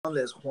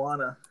There's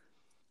Juana.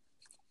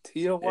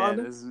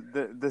 Tijuana?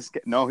 Yeah, this guy,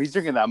 no, he's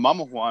drinking that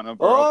Mama Juana,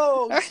 bro.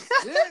 Oh,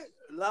 shit.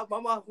 La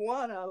Mama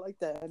Juana. I like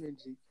that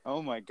energy.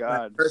 Oh, my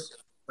God.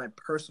 My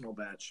personal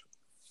batch.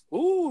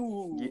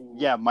 Ooh.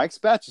 Yeah, Mike's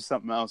batch is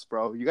something else,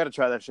 bro. You got to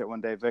try that shit one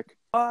day, Vic.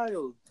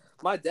 Wild.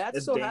 My dad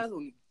It's still dank. has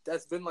one.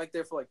 That's been like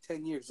there for like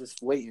 10 years,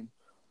 just waiting.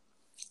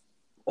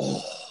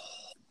 Oh,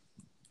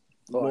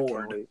 Oh, I can't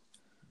Lord. wait.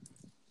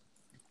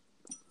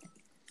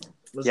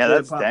 Let's Yeah, get it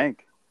that's poppin'.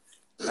 dank.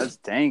 That's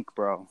dank,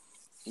 bro.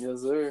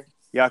 Yes, sir.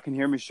 Y'all can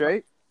hear me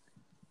straight?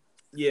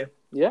 Yeah.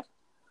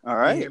 All You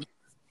right. hear me?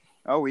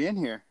 Oh, we in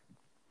here.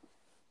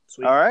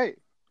 Sweet. All right.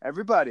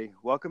 Everybody,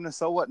 welcome to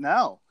So What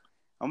Now?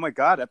 Oh, my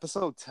God,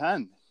 episode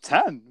 10.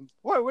 10?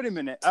 Wait a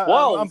minute.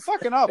 12. I'm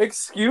fucking up.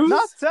 Excuse?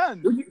 Not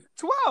 10. Where'd you-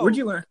 12. Where'd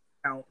you learn to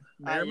count?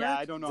 Yeah, Merrimack?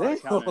 I don't know how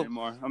to count Damn.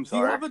 anymore. I'm Do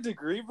you sorry. have a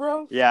degree,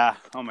 bro? Yeah.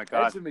 Oh, my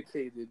God.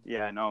 Educated.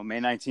 Yeah, no, May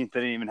 19th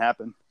didn't even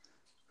happen.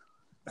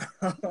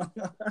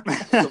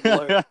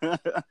 blur.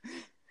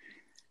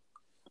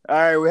 All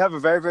right, we have a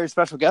very, very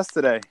special guest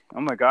today.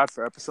 Oh, my God,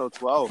 for episode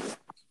 12.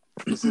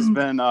 This has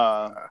been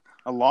a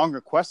long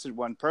requested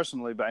one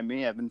personally by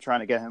me. I've been trying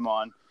to get him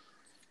on.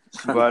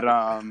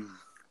 But,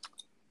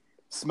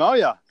 smell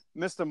ya,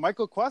 Mr.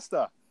 Michael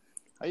Cuesta.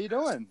 How you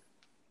doing?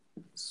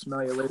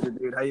 Smell you later,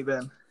 dude. How you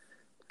been?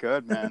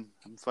 Good, man.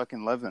 I'm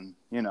fucking living,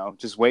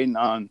 just waiting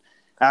on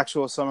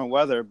actual summer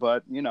weather.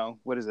 But,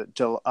 what is it?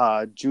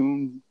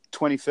 June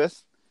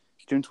 25th?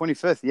 June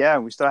 25th. Yeah,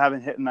 we still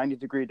haven't hit a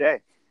 90-degree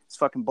day. It's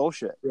fucking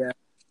bullshit. Yeah.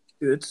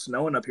 Dude, it's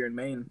snowing up here in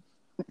Maine.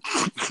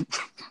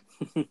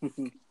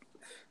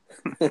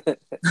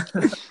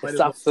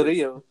 Está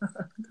frío.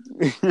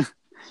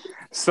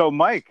 So,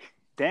 Mike,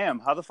 damn,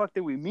 how the fuck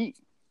did we meet?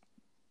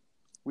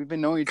 We've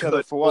been knowing each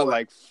other for what,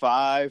 like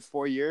 4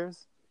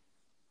 years?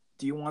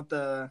 Do you want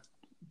the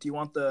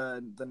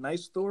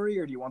nice story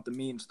or do you want the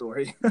mean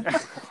story?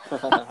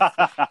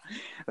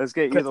 Let's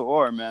get either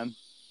or, man.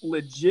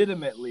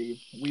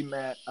 Legitimately, we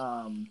met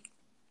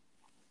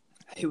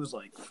it was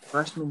like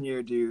freshman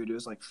year, dude. It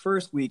was like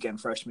first weekend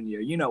freshman year.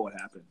 You know what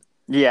happened.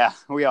 Yeah,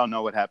 we all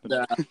know what happened.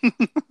 I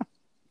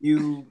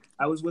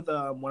was with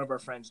one of our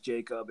friends,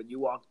 Jacob, and you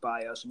walked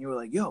by us and you were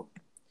like, "Yo,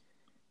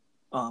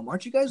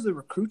 aren't you guys the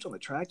recruits on the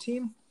track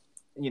team?"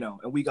 And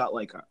we got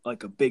like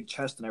a big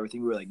chest and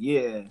everything. We were like,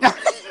 "Yeah."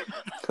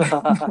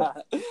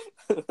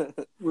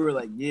 We were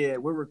like, "Yeah,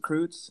 we're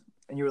recruits."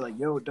 And you were like,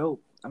 "Yo,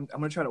 dope. I'm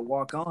gonna try to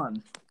walk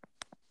on."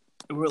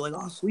 And we were like,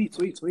 "Oh, sweet."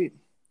 So,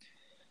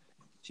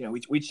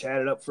 we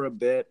chatted up for a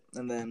bit,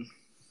 and then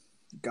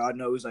God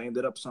knows I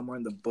ended up somewhere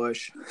in the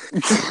bush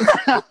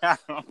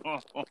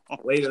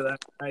later that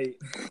night.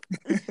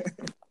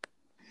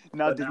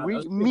 Now, But did nah, we that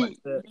was pretty meet?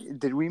 much it.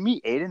 Did we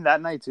meet Aiden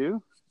that night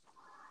too?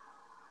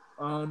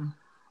 I'd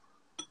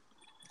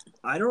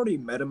already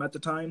met him at the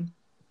time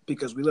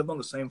because we lived on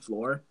the same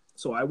floor.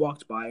 So I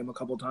walked by him a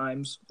couple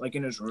times, like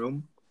in his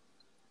room,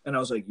 and I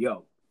was like,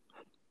 "Yo,"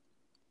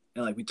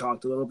 and like we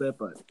talked a little bit.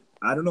 But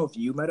I don't know if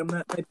you met him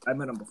that night. I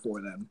met him before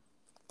then.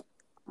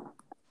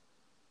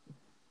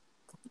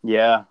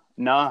 Yeah.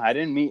 No, I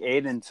didn't meet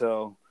Aiden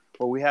until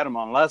we had him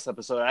on last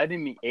episode. I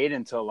didn't meet Aiden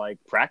until like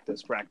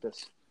practice.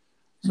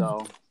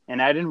 So,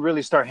 and I didn't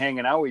really start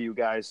hanging out with you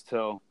guys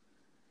till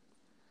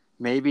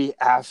maybe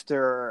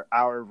after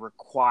our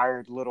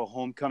required little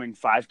homecoming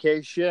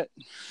 5K shit.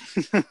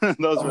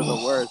 Those were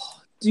the worst.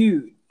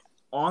 Dude,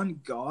 on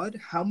God,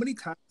 how many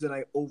times did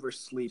I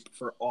oversleep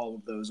for all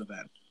of those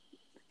events?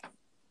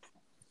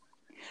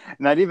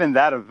 Not even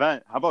that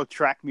event. How about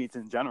track meets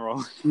in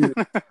general? Dude,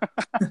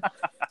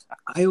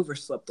 I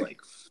overslept like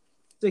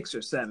 6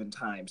 or 7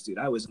 times, dude.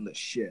 I was in the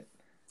shit.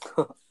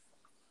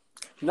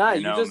 Nah, I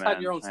you know, just had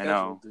man. your own I schedule,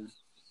 know. dude.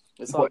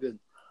 It's all What? good.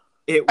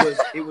 It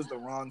was the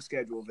wrong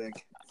schedule,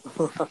 Vic.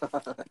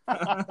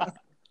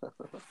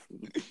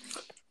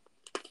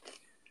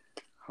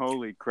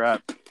 Holy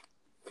crap.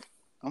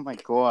 Oh my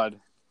God.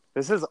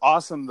 This is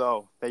awesome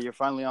though that you're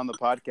finally on the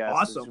podcast.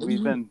 Awesome.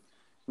 We've been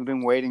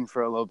waiting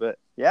for a little bit.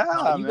 Yeah,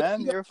 No,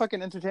 man. You're a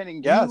fucking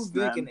entertaining guest,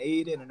 you, Vic, man. and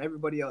Aiden, and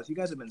everybody else. You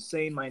guys have been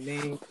saying my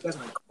name. You guys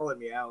have been calling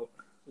me out.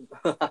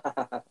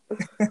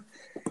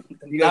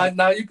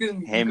 Now you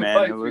can, Hey, you can man,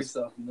 fight it for was-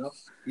 yourself,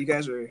 You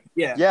guys are,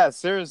 yeah. Yeah,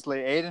 seriously.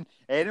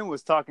 Aiden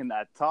was talking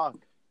that talk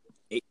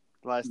Hey,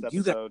 last you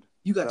guys- episode.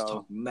 You guys So-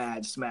 talk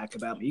mad smack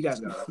about me. You guys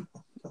got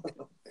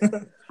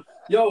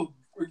Yo,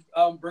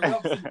 bring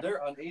up some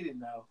dirt on Aiden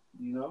now,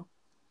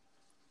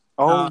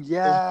 Oh,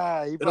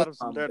 yeah. He brought it'll up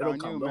some come, dirt it'll on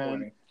come, you, don't man.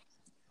 worry.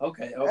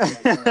 Okay. All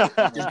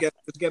right. Just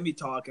get me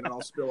talking, and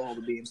I'll spill all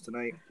the beans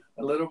tonight.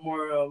 A little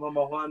more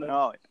Mama Juana.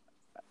 Oh,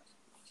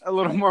 a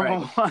little more.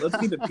 All right, let's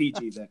keep it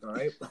PG, Vic. All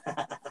right.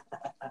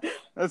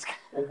 Let's...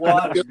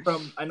 Water.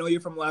 I know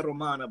you're from La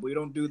Romana, but we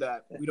don't do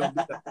that. We don't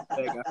do that.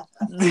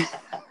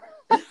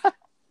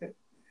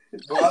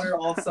 Water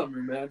all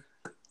summer, man.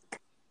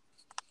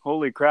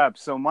 Holy crap.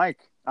 So, Mike,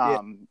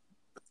 Yeah.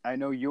 I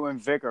know you and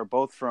Vic are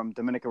both from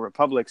Dominican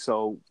Republic.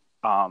 So,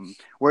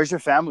 where's your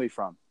family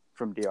from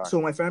DR? So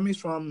my family's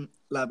from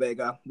La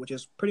Vega, which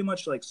is pretty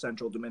much like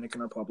central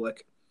Dominican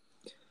Republic.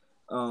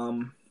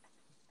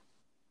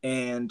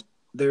 And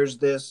there's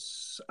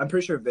this, I'm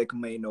pretty sure Vic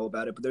may know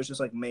about it, but there's this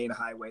like main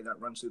highway that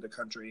runs through the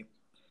country.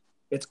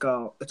 It's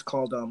called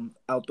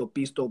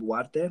Autopisto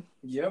Duarte.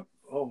 Yep.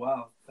 Oh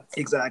wow.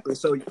 Exactly.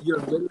 So you're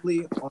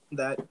literally on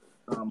that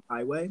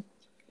highway,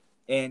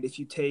 and if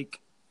you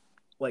take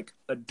like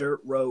a dirt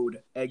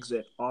road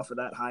exit off of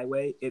that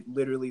highway, it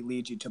literally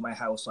leads you to my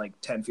house like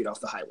 10 feet off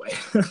the highway.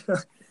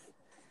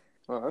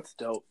 Oh, that's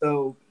dope.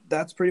 So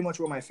that's pretty much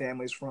where my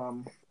family's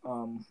from.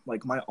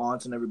 Like my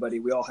aunts and everybody,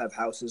 we all have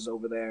houses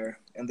over there,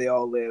 and they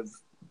all live.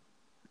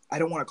 I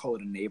don't want to call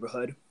it a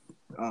neighborhood,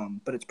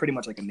 but it's pretty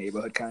much like a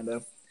neighborhood kind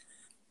of.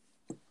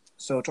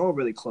 So it's all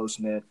really close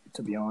knit,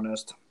 to be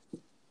honest.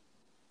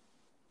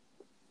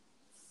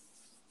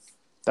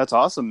 That's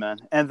awesome, man.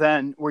 And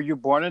then, were you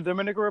born in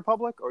Dominican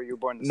Republic, or you were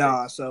born in the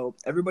Nah, States? so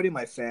everybody in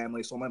my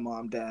family, so my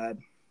mom, dad,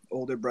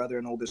 older brother,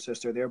 and older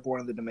sister, they're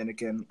born in the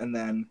Dominican, and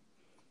then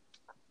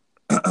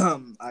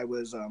I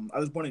was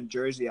born in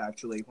Jersey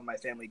actually when my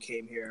family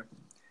came here.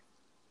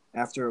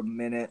 After a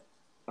minute,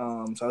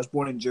 so I was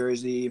born in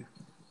Jersey.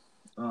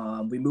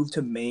 We moved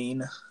to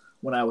Maine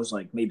when I was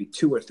like maybe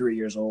 2 or 3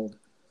 years old,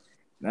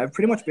 and I've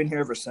pretty much been here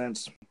ever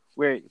since.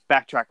 Wait,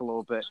 backtrack a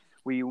little bit.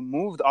 We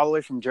moved all the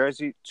way from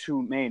Jersey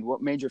to Maine.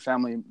 What made your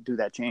family do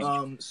that change?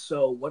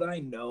 So what I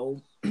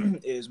know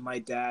is my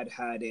dad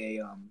had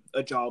a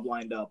job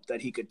lined up that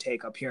he could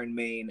take up here in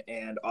Maine,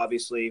 and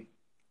obviously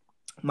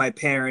my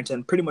parents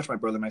and pretty much my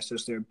brother and my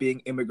sister, being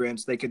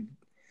immigrants, they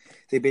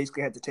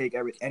basically had to take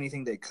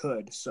anything they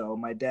could. So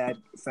my dad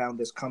found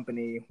this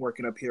company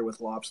working up here with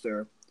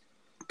lobster,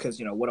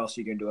 because what else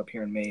are you gonna do up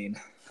here in Maine?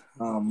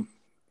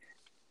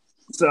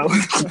 So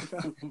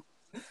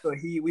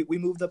we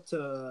moved up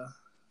to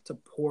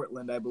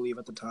Portland, I believe,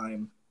 at the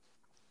time,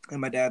 and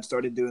my dad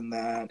started doing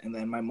that, and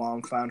then my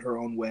mom found her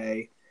own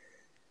way,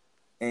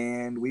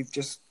 and we've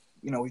just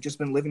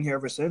been living here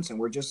ever since, and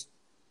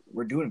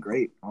we're doing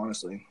great,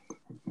 honestly.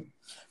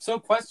 So,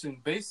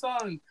 question based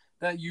on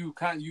that, you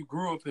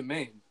grew up in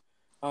Maine.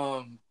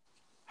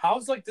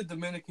 How's like the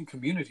Dominican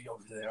community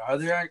over there? Are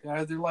there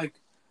like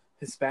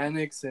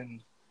Hispanics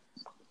and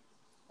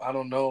I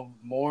don't know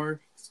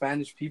more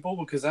Spanish people?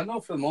 Because I know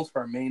for the most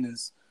part Maine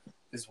is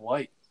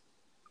white.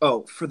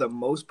 Oh, for the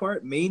most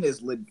part, Maine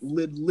is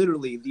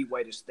literally the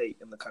whitest state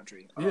in the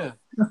country. Yeah.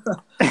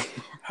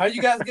 How do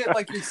you guys get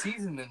like your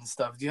season and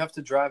stuff? Do you have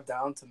to drive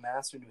down to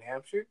Mass or New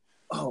Hampshire?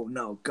 Oh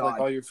no, God!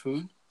 Like all your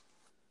food.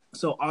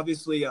 So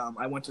obviously,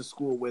 I went to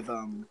school with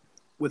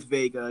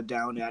Vega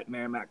down at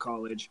Merrimack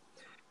College,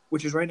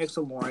 which is right next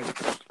to Lawrence.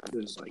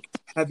 It's like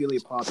heavily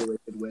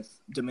populated with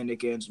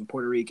Dominicans and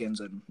Puerto Ricans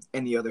and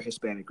any other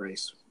Hispanic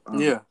race.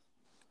 Yeah.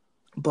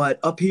 But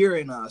up here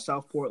in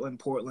South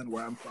Portland,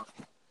 where I'm from,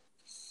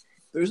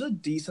 there's a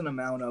decent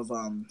amount of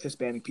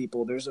Hispanic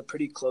people. There's a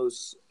pretty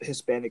close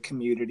Hispanic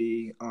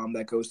community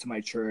that goes to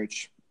my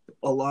church.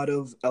 A lot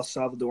of El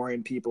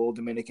Salvadorian people,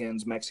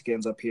 Dominicans,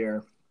 Mexicans up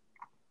here.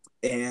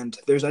 And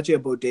there's actually a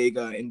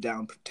bodega in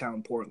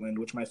downtown Portland,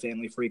 which my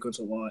family frequents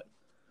a lot,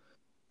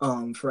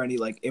 for any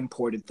like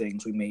imported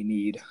things we may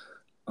need.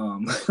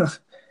 But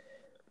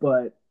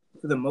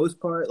for the most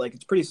part, like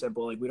it's pretty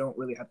simple. Like we don't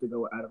really have to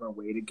go out of our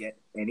way to get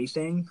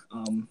anything.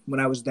 When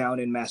I was down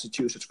in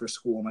Massachusetts for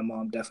school, my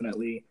mom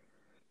definitely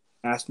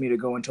asked me to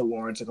go into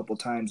Lawrence a couple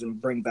times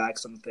and bring back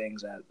some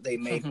things that they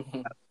made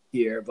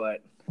here.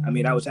 But I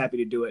mean, I was happy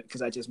to do it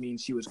because that just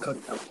means she was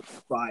cooking up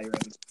fire.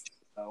 And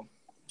so.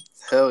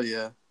 Hell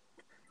yeah.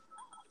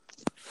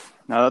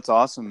 No, that's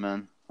awesome,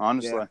 man.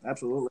 Honestly. Yeah,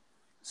 absolutely.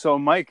 So,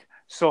 Mike,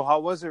 how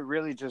was it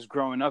really just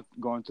growing up,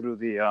 going through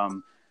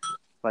the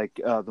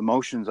the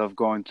motions of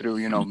going through,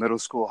 middle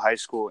school, high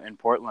school in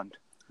Portland?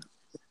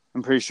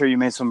 I'm pretty sure you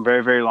made some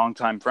very, very long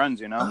time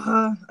friends,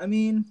 I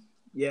mean,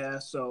 yeah.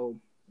 So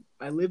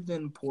I lived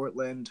in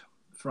Portland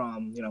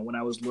from, when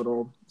I was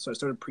little. So I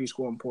started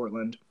preschool in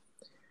Portland,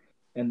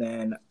 and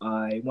then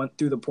I went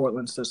through the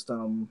Portland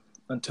system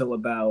until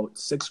about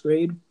 6th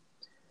grade.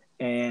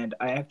 And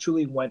I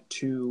actually went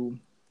to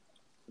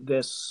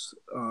this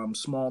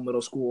small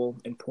middle school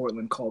in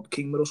Portland called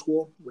King Middle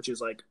School, which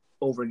is like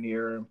over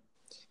near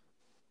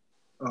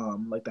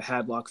like the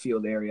Hadlock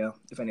Field area,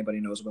 if anybody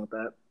knows about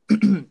that.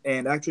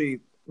 And actually,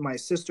 my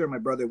sister and my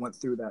brother went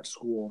through that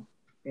school.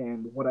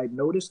 And what I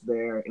noticed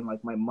there in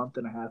like my month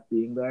and a half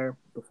being there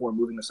before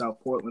moving to South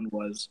Portland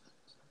was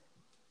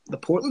the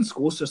Portland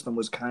school system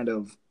was kind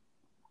of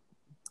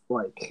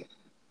like,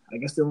 I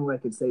guess the only way I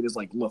could say it is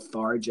like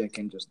lethargic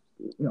and just,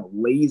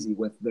 lazy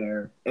with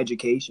their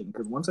education.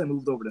 Because once I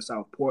moved over to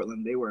South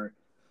Portland, they were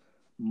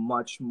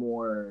much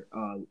more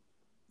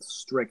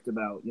strict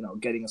about,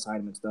 getting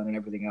assignments done and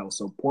everything else.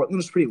 So Portland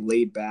was pretty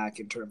laid back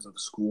in terms of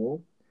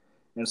school.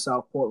 And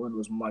South Portland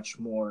was much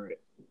more,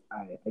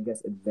 I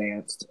guess,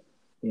 advanced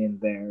in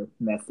their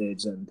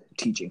methods and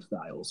teaching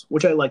styles,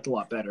 which I liked a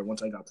lot better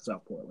once I got to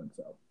South Portland.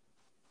 So,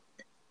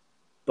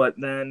 but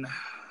then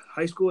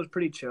high school was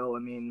pretty chill. I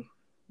mean,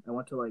 I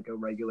went to like a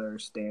regular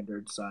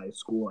standard size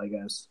school, I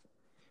guess.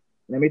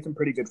 And I made some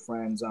pretty good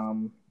friends.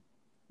 I'm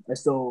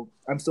still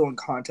in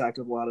contact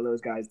with a lot of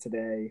those guys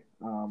today.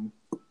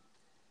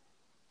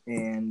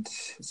 and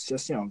it's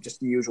just just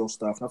the usual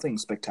stuff. Nothing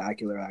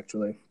spectacular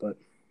actually, but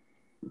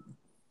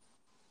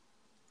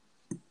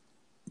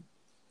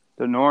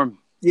The norm.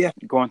 Yeah.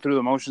 Going through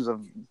the motions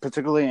of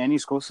particularly any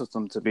school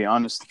system, to be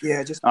honest.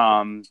 yeah, just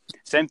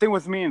Same thing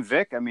with me and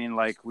Vic. I mean,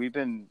 like, we've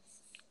been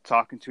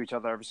talking to each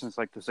other ever since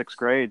like the 6th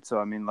grade. So,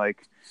 I mean,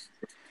 like,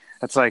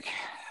 that's like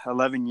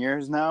 11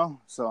 years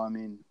now. So, I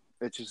mean,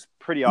 it's just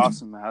pretty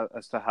awesome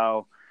as to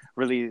how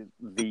really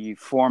the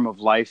form of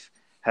life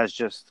has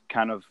just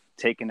kind of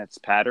taken its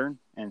pattern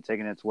and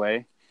taken its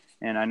way.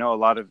 And I know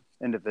a lot of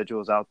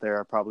individuals out there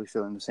are probably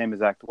feeling the same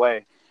exact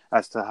way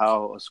as to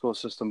how a school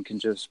system can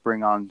just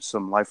bring on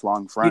some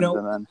lifelong friends.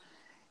 And then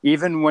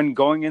even when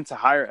going into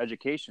higher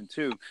education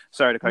too,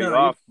 sorry to cut you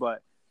off,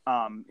 but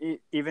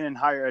even in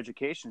higher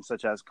education,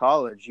 such as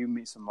college, you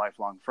meet some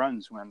lifelong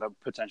friends who end up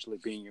potentially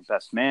being your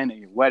best man at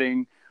your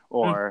wedding,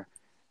 or,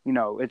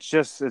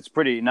 it's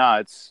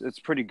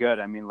pretty good.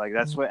 I mean, like,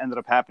 that's what ended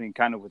up happening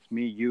kind of with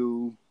me,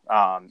 you,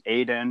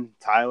 Aiden,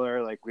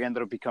 Tyler. Like, we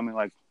ended up becoming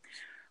like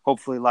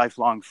hopefully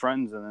lifelong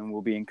friends, and then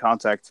we'll be in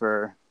contact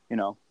for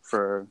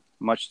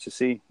much to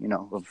see,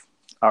 of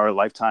our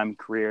lifetime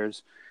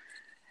careers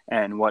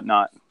and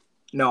whatnot.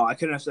 No, I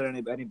couldn't have said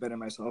any better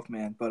myself,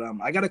 man. But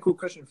I got a cool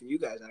question for you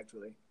guys,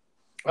 actually.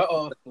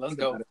 Let's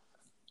go.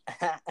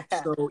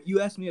 So you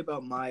asked me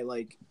about my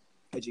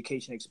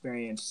education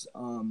experience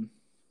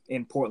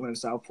in Portland,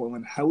 South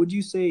Portland. How would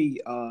you say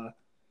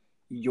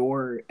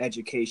your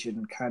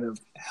education kind of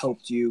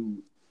helped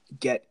you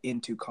get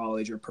into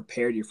college or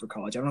prepared you for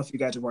college? I don't know if you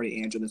guys have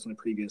already answered this in a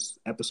previous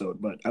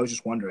episode, but I was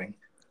just wondering.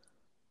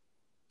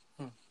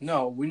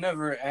 No, we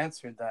never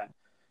answered that.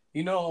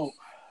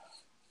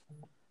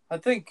 I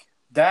think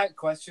that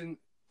question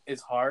is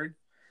hard.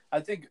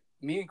 I think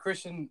me and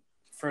Christian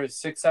for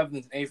 6th, 7th,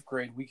 and 8th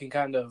grade, we can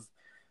kind of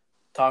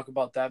talk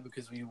about that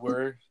because we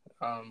went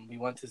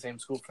to the same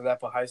school for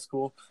that, but high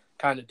school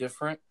kind of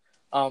different.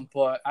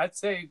 But I'd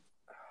say,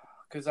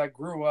 because I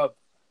grew up,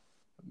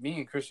 me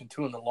and Christian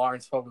too, in the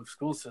Lawrence public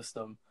school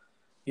system,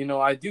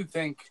 I do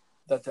think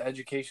that the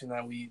education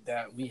that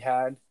we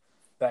had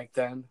back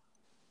then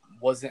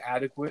wasn't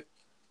adequate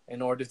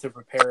in order to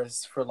prepare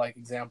us for, like,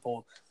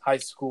 example, high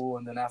school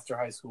and then after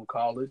high school,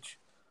 college.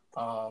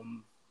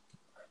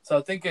 So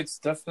I think it's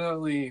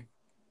definitely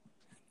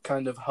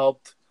kind of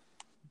helped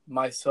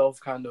myself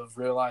kind of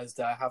realize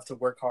that I have to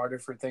work harder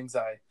for things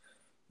I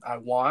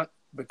want,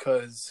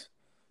 because,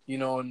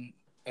 in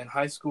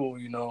high school,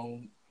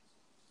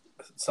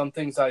 some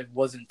things I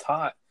wasn't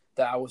taught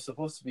that I was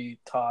supposed to be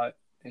taught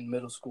in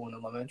middle school and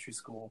elementary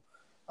school,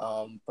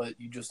 but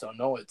you just don't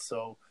know it.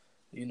 So,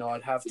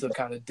 I'd have to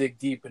kind of dig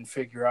deep and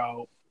figure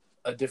out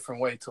a different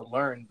way to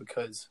learn,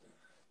 because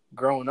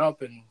growing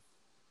up in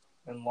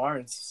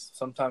Lawrence,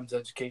 sometimes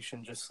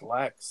education just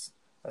lacks,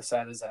 as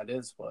sad as that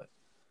is. But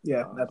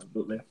yeah,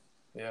 absolutely.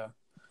 Yeah.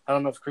 I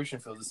don't know if Christian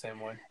feels the same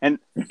way. And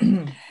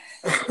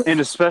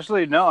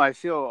especially, no, I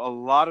feel a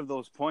lot of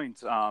those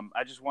points.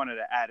 I just wanted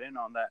to add in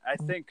on that. I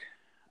think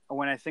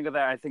when I think of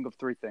that, I think of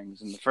 3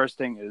 things. And the first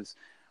thing is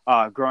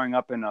growing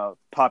up in a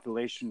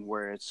population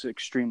where it's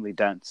extremely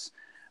dense.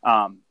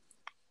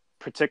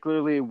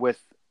 Particularly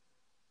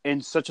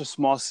in such a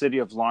small city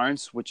of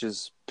Lawrence, which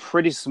is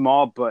pretty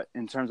small, but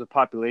in terms of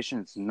population,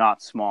 it's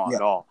not small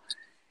at all.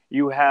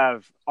 You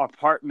have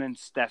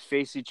apartments that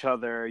face each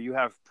other. You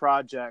have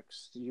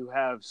projects. You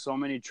have so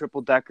many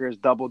triple deckers,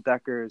 double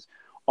deckers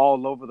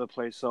all over the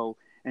place. So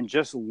in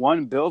just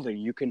one building,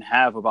 you can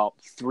have about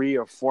 3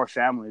 or 4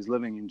 families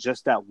living in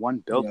just that one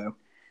building.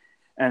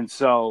 Yeah. And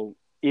so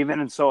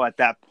at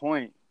that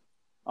point,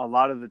 a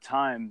lot of the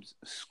times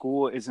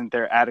school isn't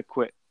their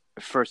adequate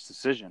first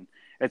decision.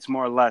 It's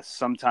more or less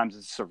sometimes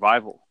it's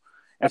survival,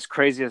 as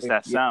crazy as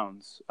that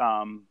sounds.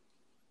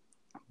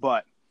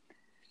 But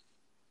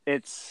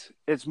it's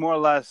more or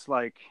less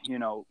like,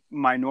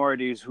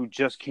 minorities who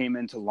just came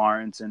into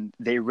Lawrence and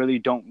they really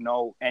don't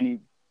know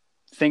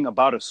anything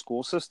about a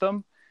school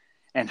system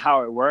and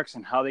how it works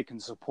and how they can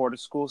support a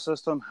school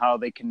system, how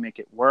they can make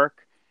it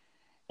work.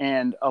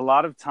 And a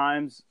lot of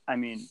times, I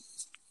mean,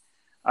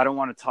 I don't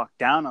want to talk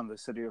down on the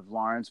city of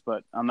Lawrence,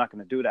 but I'm not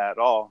going to do that at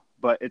all.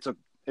 But it's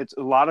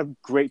a lot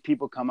of great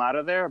people come out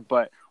of there,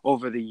 but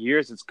over the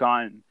years it's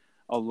gone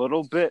a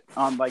little bit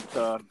on like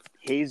the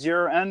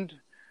hazier end.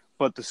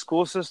 But the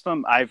school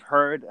system, I've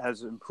heard,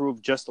 has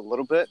improved just a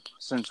little bit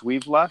since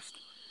we've left.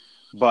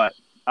 But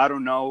I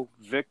don't know.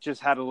 Vic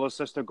just had a little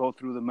sister go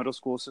through the middle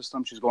school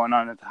system. She's going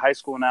on into high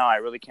school now. I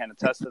really can't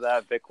attest to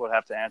that. Vic would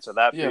have to answer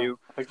that for you.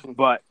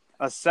 But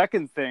a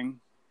second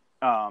thing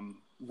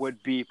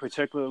would be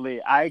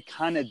particularly, I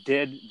kind of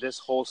did this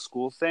whole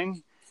school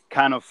thing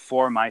kind of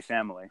for my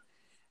family,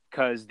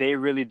 because they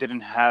really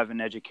didn't have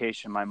an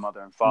education, my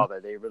mother and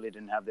father. They really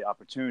didn't have the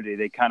opportunity.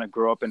 They kind of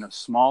grew up in a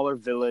smaller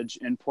village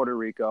in Puerto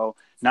Rico,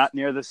 not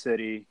near the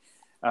city,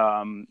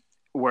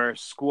 where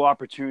school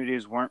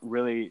opportunities weren't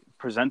really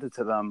presented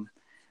to them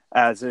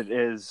as it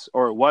is,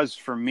 or it was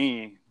for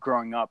me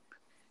growing up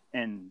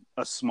in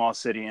a small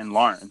city in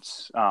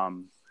Lawrence,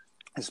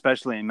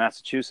 especially in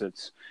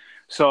Massachusetts.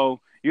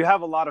 So you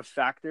have a lot of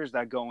factors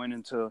that go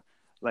into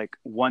like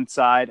one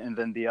side, and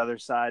then the other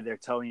side they're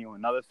telling you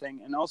another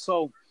thing. And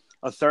also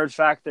a third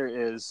factor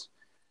is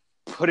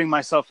putting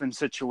myself in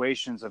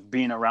situations of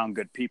being around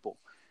good people,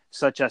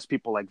 such as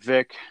people like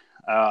Vic.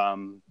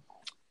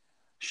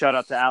 Shout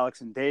out to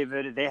Alex and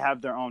David. They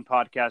have their own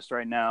podcast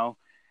right now.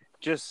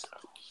 Just,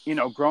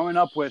 growing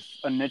up with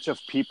a niche of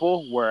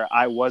people where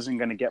I wasn't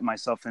going to get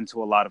myself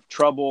into a lot of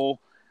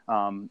trouble.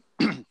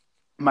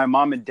 My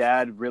mom and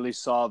dad really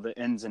saw the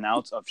ins and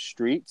outs of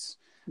streets.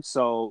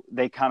 So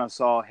they kind of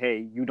saw, hey,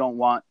 you don't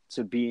want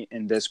to be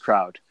in this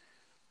crowd.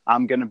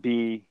 I'm going to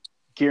be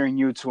gearing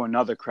you to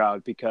another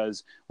crowd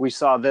because we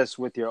saw this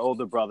with your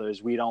older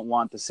brothers. We don't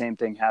want the same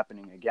thing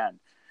happening again.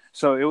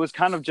 So it was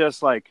kind of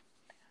just like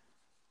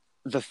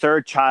the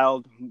third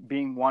child,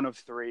 being one of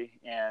three,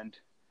 and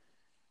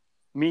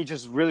me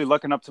just really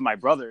looking up to my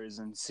brothers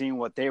and seeing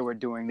what they were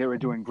doing. They were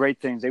doing great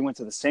things. They went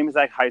to the same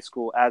exact high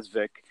school as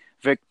Vic.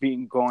 Vic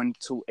going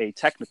to a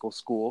technical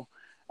school.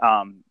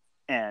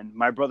 And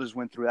my brothers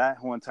went through that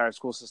whole entire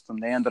school system.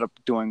 They ended up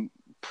doing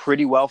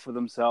pretty well for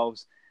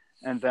themselves.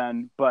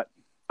 But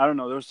I don't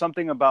know, there was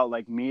something about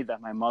like me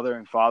that my mother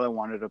and father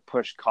wanted to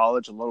push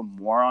college a little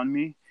more on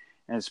me.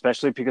 And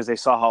especially because they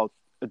saw how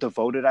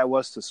devoted I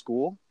was to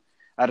school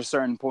at a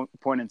certain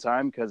point in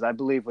time. Because I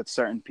believe with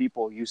certain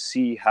people, you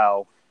see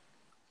how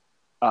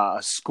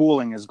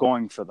schooling is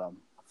going for them.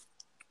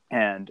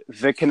 And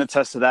Vic can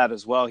attest to that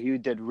as well. He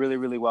did really,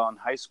 really well in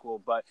high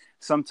school, but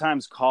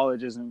sometimes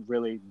college isn't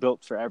really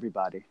built for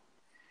everybody.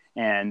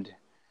 And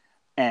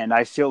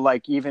I feel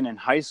like even in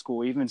high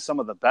school, even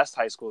some of the best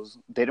high schools,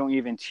 they don't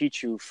even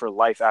teach you for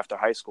life after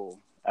high school.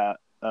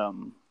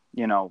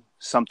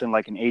 Something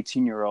like an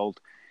 18-year-old,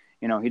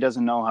 he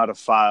doesn't know how to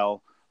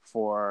file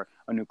for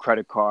a new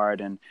credit card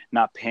and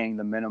not paying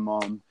the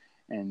minimum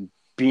and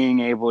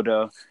being able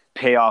to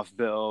pay off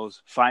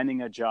bills,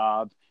 finding a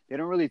job. They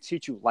don't really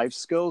teach you life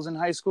skills in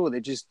high school. They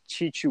just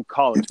teach you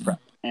college prep.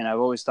 And I've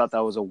always thought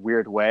that was a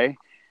weird way.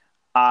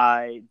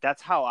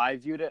 That's how I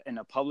viewed it in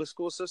a public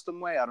school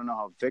system way. I don't know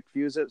how Vic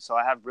views it. So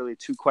I have really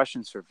two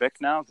questions for Vic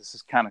now. This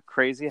is kind of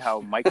crazy how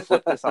Mike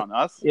flipped this on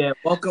us. Yeah,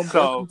 welcome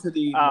to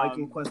the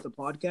Michael Cuesta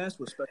podcast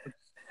with special.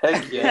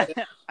 Heck yeah.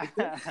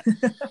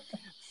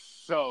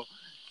 So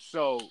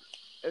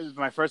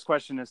my first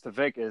question is to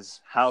Vic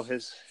is how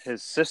his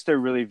sister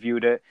really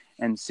viewed it,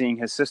 and seeing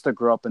his sister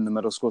grow up in the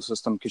middle school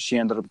system because she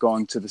ended up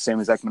going to the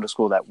same exact middle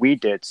school that we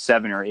did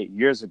 7 or 8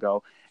 years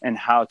ago, and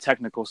how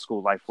technical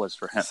school life was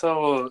for him.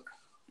 So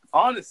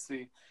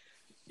honestly,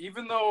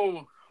 even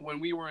though when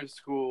we were in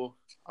school,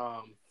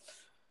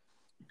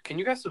 can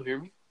you guys still hear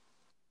me?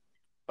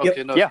 Okay,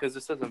 Yep. no, Yeah. because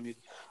it says I'm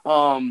muted.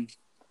 Our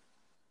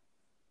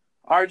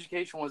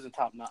education wasn't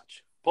top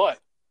notch, but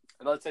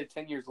let's say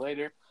 10 years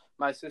later,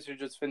 my sister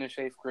just finished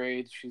 8th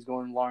grade. She's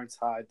going to Lawrence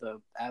High,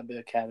 the Abbott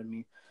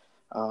Academy.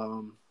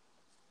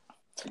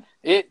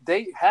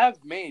 They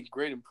have made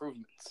great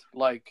improvements.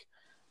 Like,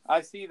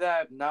 I see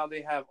that now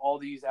they have all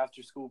these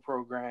after-school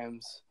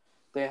programs.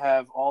 They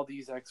have all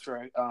these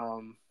extra,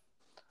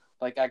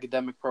 like,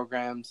 academic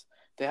programs.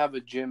 They have a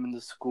gym in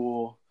the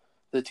school.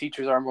 The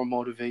teachers are more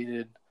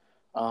motivated.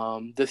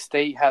 The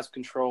state has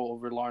control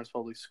over Lawrence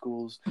Public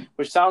Schools,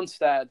 which sounds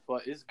sad,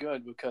 but is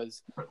good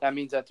because that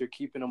means that they're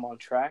keeping them on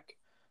track.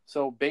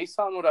 So based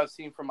on what I've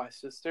seen from my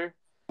sister,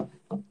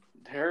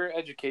 her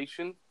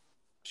education,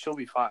 she'll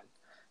be fine.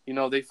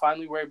 They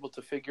finally were able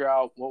to figure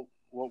out what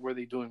were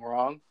they doing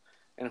wrong,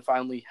 and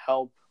finally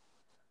help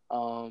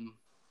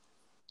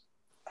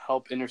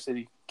inner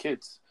city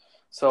kids.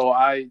 So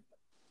I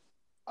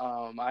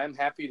am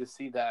happy to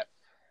see that.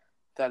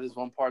 That is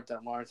one part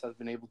that Lawrence has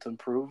been able to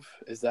improve,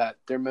 is that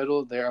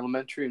their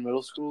elementary and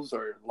middle schools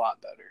are a lot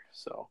better.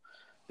 So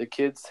the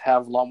kids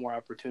have a lot more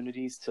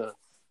opportunities to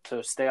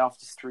stay off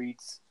the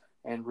streets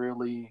and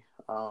really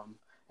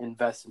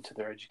invest into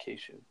their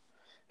education.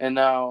 And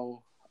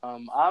now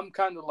I'm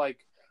kind of like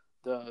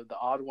the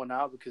odd one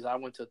out because I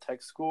went to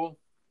tech school.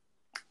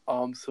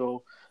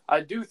 So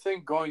I do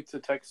think going to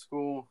tech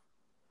school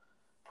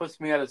puts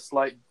me at a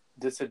slight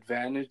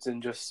disadvantage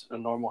than just a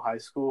normal high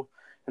school.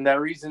 And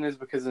that reason is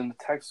because in the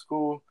tech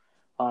school,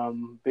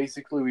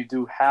 basically we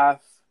do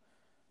half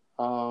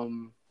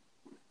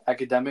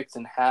academics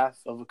and half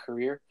of a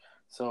career.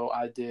 So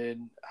I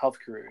did health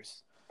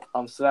careers.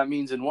 So that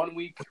means in 1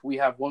 week, we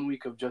have 1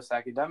 week of just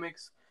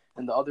academics,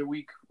 and the other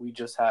week we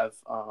just have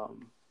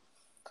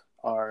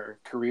our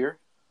career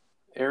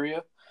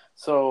area.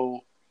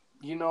 So,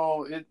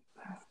 and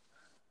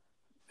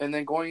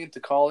then going into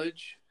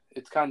college,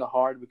 it's kind of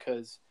hard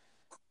because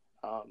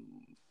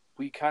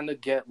we kind of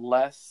get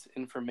less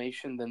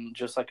information than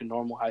just like a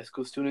normal high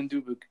school student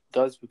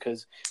does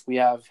because we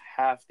have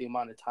half the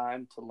amount of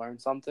time to learn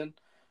something.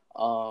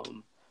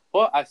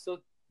 But I still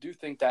do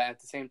think that at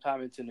the same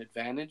time it's an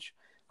advantage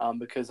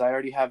because I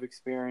already have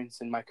experience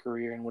in my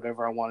career and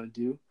whatever I want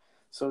to do.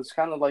 So it's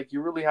kind of like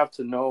you really have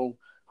to know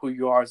who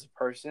you are as a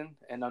person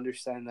and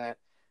understand that,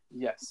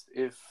 yes,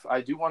 if I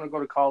do want to go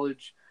to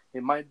college,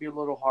 it might be a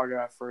little harder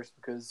at first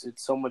because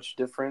it's so much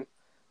different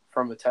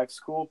from a tech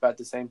school. But at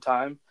the same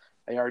time,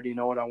 I already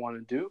know what I want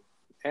to do.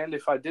 And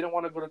if I didn't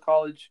want to go to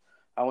college,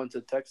 I went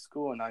to tech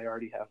school and I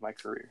already have my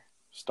career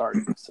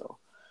started. So,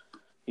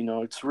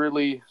 it's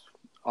really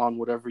on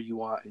whatever you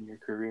want in your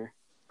career.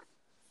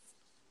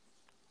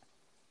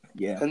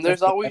 Yeah. And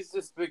there's always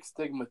this big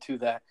stigma to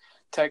that.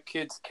 Tech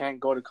kids can't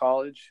go to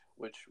college,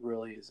 which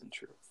really isn't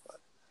true. But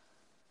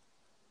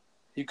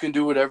you can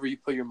do whatever you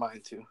put your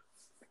mind to.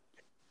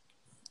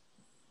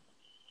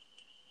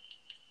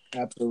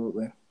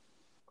 Absolutely.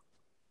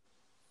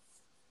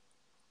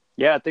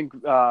 Yeah, I think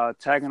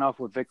tagging off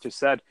what Victor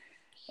said,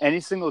 any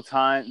single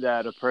time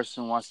that a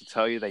person wants to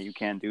tell you that you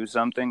can't do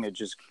something, it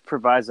just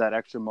provides that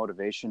extra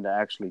motivation to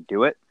actually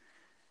do it.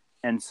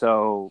 And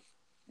so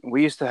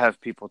we used to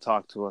have people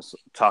talk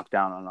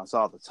down on us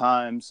all the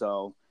time.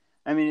 So,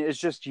 I mean, it's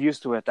just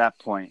used to it at that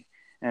point.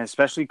 And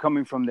especially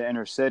coming from the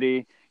inner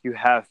city, you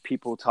have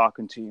people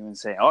talking to you and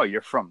say, oh,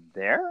 you're from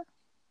there?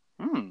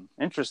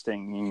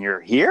 Interesting. And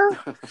you're here?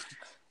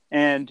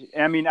 And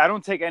I mean, I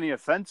don't take any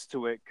offense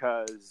to it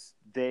because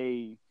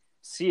they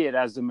see it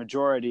as the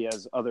majority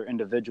as other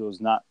individuals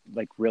not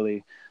like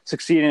really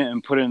succeeding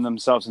and putting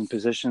themselves in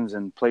positions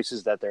and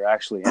places that they're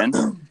actually in.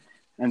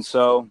 And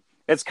so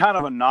it's kind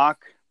of a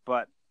knock,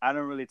 but I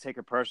don't really take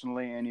it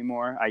personally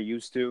anymore. I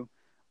used to,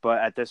 but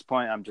at this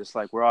point, I'm just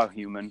like, we're all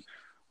human.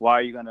 Why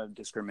are you going to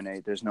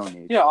discriminate? There's no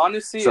need. Yeah,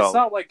 honestly, it's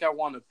not like I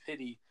want to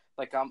pity.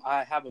 Like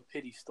I have a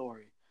pity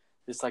story.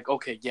 It's like,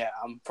 okay, yeah,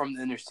 I'm from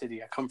the inner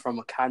city. I come from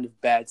a kind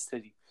of bad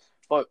city.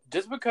 But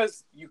just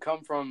because you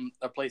come from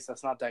a place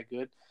that's not that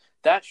good,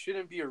 that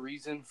shouldn't be a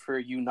reason for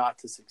you not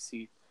to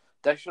succeed.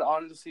 That should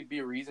honestly be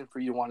a reason for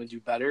you to want to do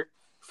better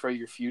for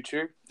your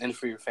future and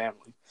for your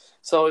family.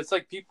 So it's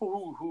like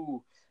people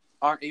who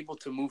aren't able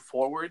to move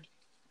forward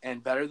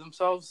and better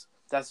themselves,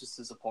 that's just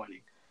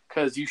disappointing.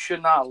 Because you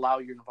should not allow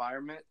your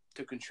environment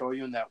to control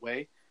you in that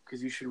way,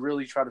 because you should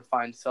really try to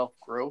find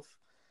self-growth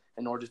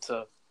in order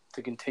to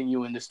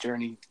continue in this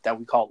journey that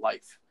we call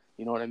life.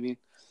 You know what I mean?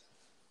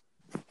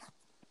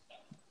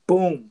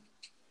 Boom.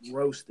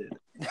 Roasted.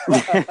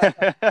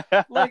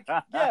 Like,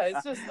 yeah,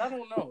 it's just, I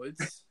don't know.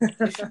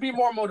 It should be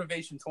more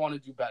motivation to want to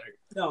do better.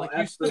 No, like,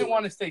 you shouldn't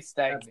want to stay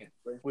stagnant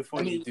with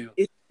what you do.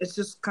 It's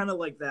just kind of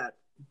like that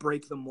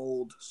break the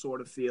mold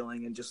sort of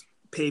feeling and just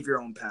pave your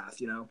own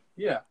path, you know?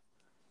 Yeah.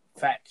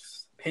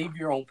 Facts. Pave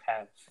your own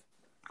path.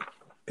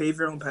 Pave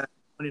your own path.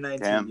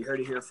 2019. Damn. You heard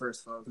it here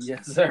first, folks.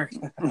 Yes, sir.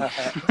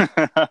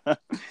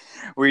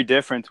 We're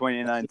different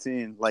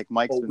 2019, like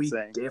Mike's been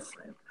saying.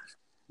 Different.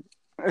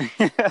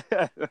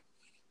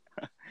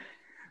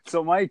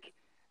 So, Mike,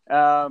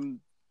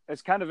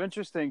 it's kind of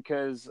interesting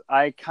because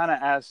I kind of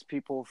asked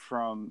people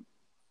from,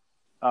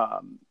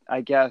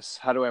 I guess,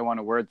 how do I want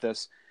to word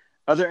this?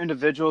 Other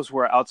individuals who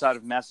are outside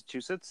of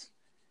Massachusetts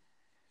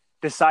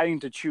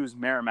deciding to choose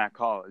Merrimack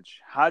College.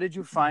 How did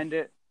you find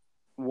it?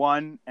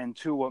 One, and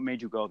two, what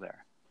made you go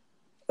there?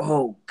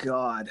 Oh,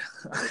 God.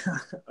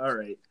 All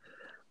right.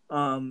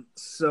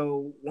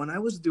 So when I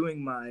was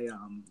doing my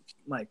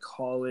my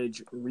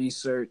college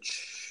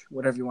research,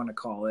 whatever you want to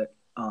call it,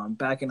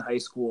 back in high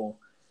school,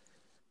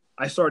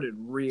 I started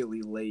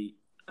really late.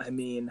 I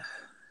mean,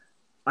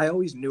 I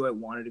always knew I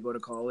wanted to go to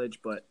college,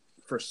 but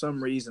for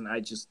some reason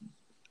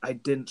I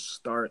didn't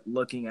start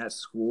looking at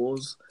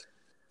schools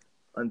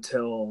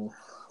until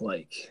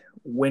like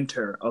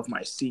winter of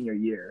my senior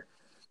year.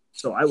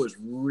 So I was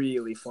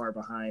really far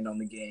behind on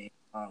the game.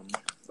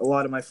 A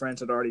lot of my friends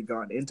had already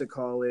gotten into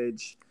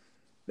college.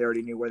 They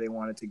already knew where they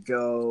wanted to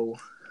go.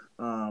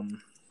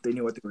 They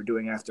knew what they were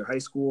doing after high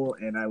school.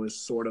 And I was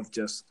sort of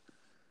just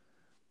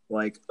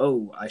like,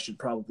 oh, I should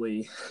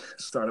probably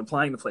start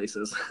applying to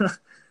places.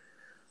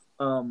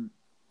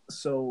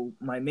 So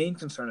my main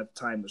concern at the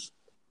time was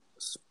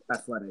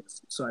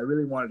athletics. So I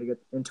really wanted to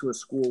get into a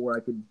school where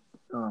I could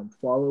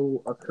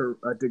follow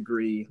a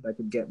degree that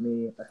could get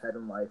me ahead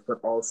in life, but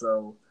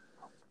also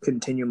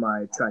continue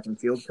my track and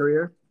field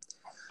career.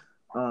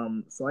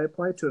 So I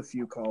applied to a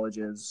few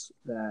colleges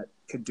that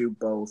could do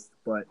both,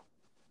 but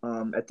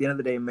at the end of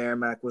the day,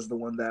 Merrimack was the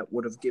one that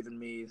would have given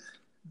me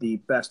the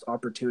best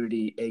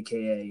opportunity,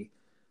 aka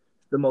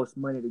the most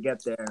money to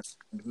get there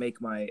and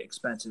make my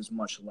expenses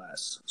much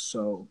less.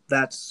 So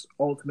that's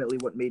ultimately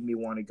what made me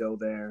want to go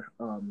there.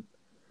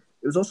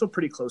 It was also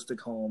pretty close to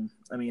home.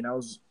 I mean, I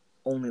was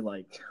only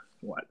like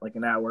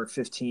an hour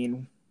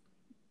 15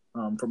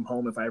 from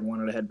home if I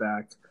wanted to head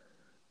back.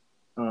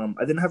 I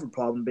didn't have a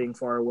problem being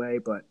far away,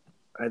 but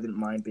I didn't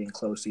mind being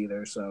close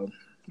either. So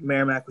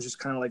Merrimack was just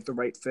kind of like the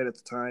right fit at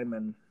the time,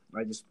 and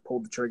I just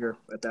pulled the trigger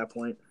at that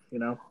point, you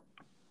know?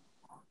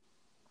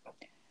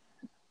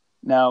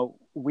 Now,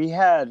 we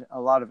had a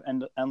lot of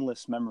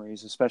endless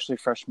memories, especially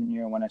freshman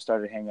year when I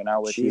started hanging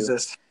out with you.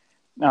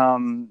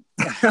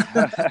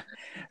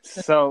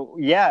 So,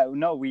 yeah,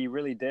 no, we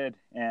really did.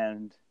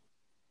 And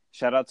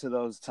shout out to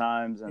those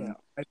times. And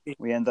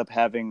we end up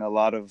having a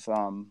lot of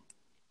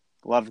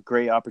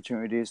great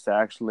opportunities to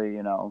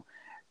actually,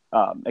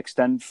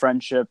 extend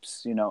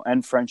friendships,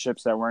 end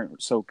friendships that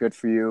weren't so good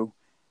for you.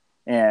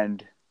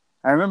 And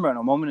I remember in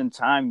a moment in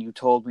time, you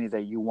told me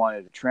that you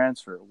wanted to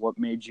transfer. What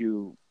made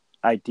you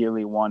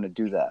ideally want to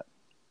do that?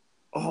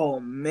 Oh,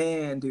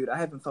 man, dude, I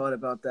haven't thought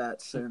about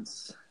that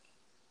since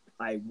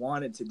I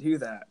wanted to do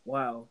that.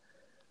 Wow.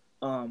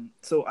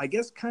 So I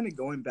guess kind of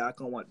going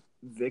back on what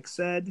Vic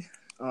said,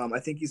 I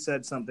think you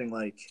said something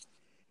like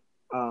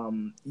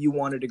you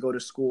wanted to go to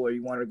school or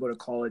you wanted to go to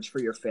college for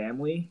your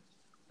family.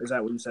 Is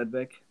that what you said,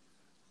 Vic?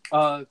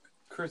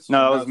 Christian.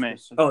 No, that was me.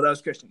 Christian. Oh, that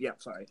was Christian. Yeah,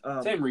 sorry.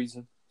 Same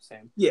reason.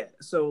 Same. Yeah,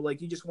 so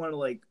like you just want to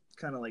like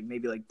kind of like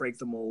maybe like break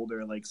the mold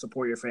or like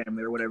support your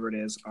family or whatever it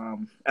is.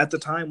 At the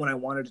time when I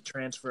wanted to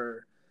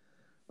transfer,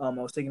 I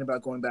was thinking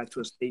about going back to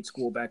a state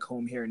school back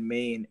home here in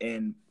Maine,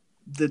 and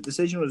the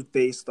decision was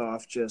based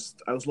off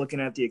just I was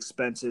looking at the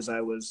expenses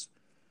I was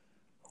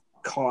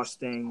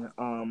costing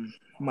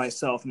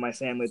myself and my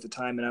family at the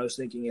time, and I was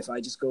thinking if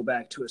I just go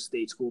back to a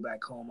state school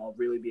back home, I'll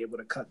really be able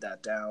to cut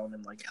that down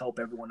and like help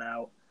everyone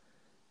out.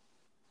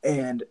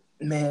 And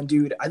man,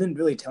 dude, I didn't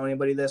really tell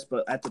anybody this,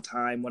 but at the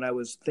time when I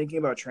was thinking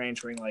about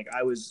transferring, like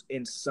I was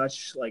in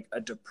such like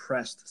a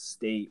depressed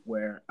state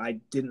where I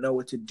didn't know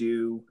what to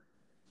do.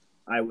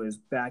 I was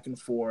back and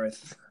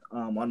forth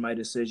on my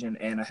decision,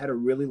 and I had a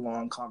really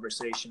long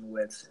conversation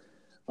with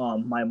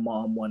my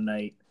mom one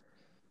night,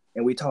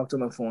 and we talked on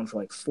the phone for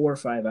like 4 or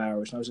 5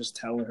 hours. And I was just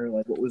telling her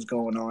like what was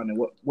going on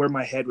and where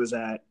my head was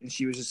at, and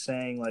she was just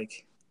saying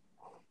like,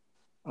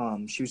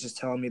 she was just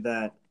telling me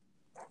that,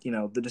 you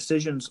know, the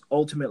decision's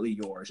ultimately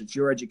yours. It's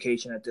your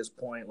education at this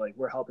point. Like,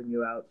 we're helping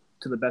you out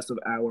to the best of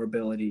our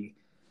ability.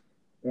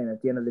 And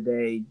at the end of the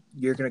day,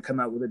 you're going to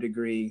come out with a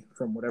degree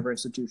from whatever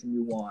institution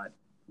you want,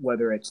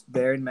 whether it's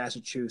there in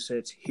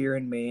Massachusetts, here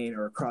in Maine,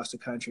 or across the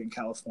country in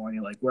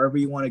California. Like, wherever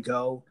you want to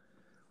go,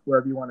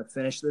 wherever you want to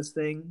finish this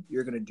thing,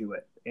 you're going to do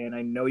it. And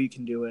I know you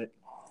can do it,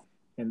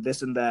 and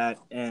this and that.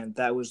 And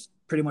that was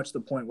pretty much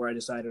the point where I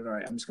decided, all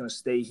right, I'm just going to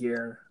stay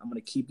here. I'm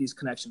going to keep these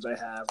connections I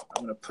have.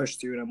 I'm going to push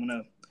through, and I'm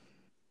going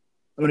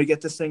to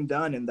get this thing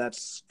done. And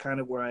that's kind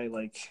of where I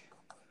like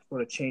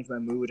sort of changed my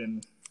mood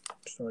and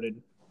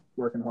started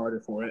working harder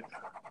for it.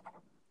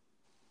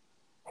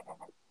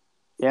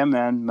 Yeah,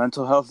 man.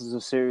 Mental health is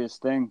a serious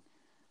thing,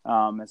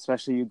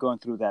 especially you going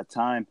through that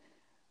time.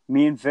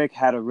 Me and Vic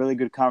had a really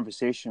good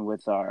conversation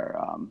with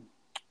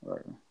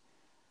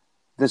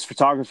this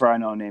photographer I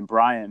know named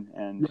Brian,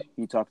 and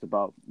he talked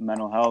about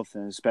mental health,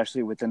 and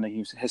especially within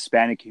the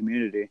Hispanic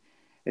community.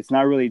 It's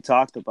not really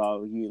talked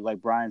about.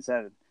 Like Brian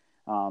said,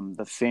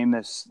 the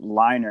famous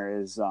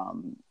liner is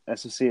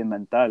 "Eso sí es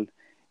mental,"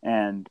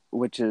 and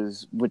which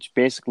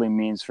basically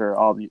means for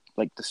all the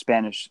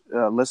Spanish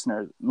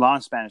listeners,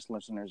 non-Spanish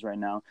listeners right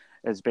now,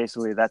 is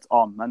basically that's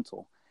all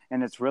mental,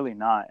 and it's really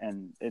not,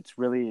 and it's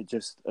really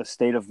just a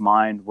state of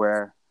mind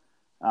where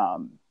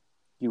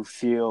you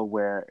feel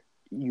where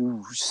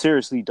you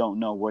seriously don't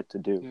know what to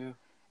do. Yeah.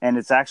 And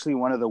it's actually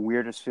one of the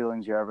weirdest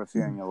feelings you ever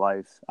feel in your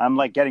life. I'm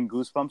like getting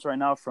goosebumps right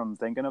now from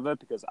thinking of it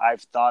because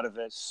I've thought of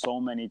it so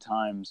many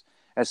times,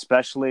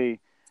 especially,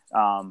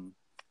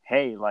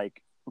 hey,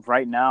 like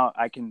right now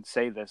I can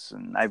say this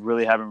and I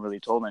really haven't really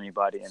told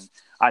anybody. And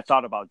I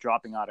thought about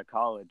dropping out of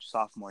college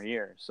sophomore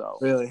year. So,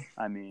 Really?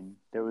 I mean,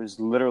 there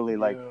was literally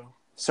like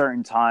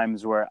certain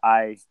times where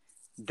I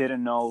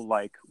didn't know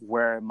like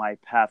where my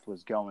path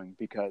was going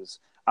because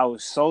I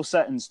was so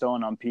set in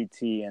stone on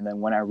PT, and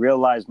then when I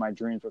realized my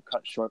dreams were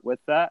cut short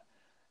with that,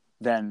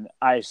 then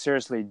I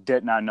seriously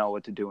did not know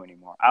what to do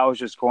anymore. I was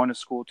just going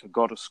to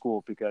go to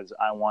school because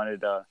I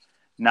wanted to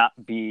not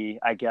be,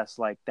 I guess,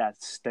 like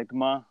that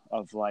stigma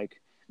of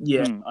like,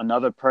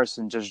 another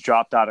person just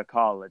dropped out of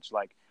college.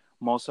 Like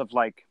most of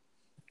like,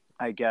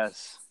 I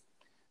guess,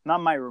 not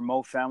my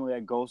remote family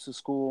that goes to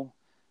school,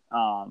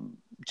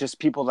 just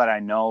people that I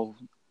know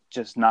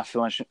just not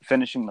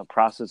finishing the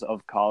process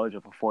of college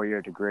of a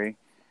 4-year degree.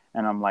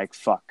 And I'm like,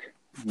 fuck,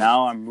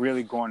 now I'm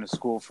really going to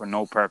school for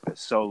no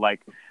purpose. So like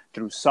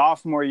through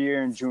sophomore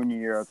year and junior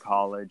year of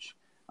college,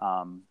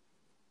 I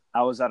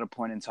was at a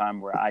point in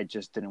time where I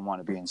just didn't want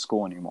to be in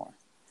school anymore.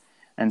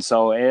 And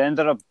so it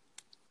ended up,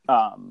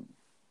 I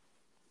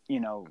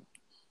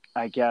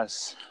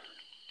guess,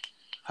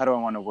 how do I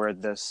want to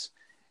word this?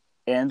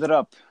 It ended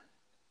up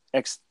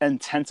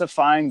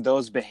intensifying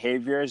those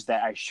behaviors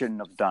that I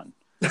shouldn't have done.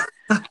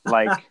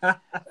 Like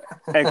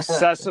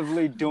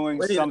excessively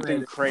doing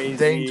something crazy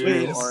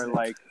dangerous. Or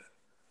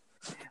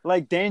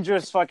like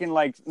dangerous fucking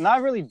like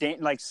not really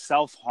like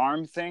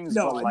self-harm things,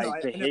 but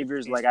like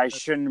behaviors like I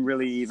shouldn't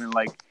really even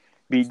like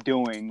be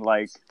doing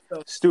like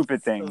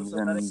stupid things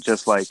and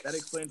just like that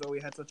explains why we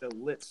had such a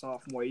lit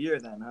sophomore year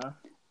then, huh?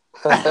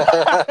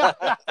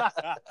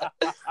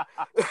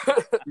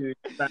 Dude,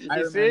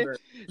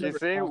 you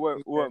see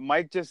what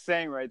Mike just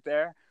saying right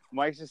there?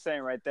 Mike's just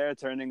saying right there,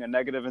 turning a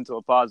negative into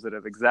a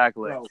positive.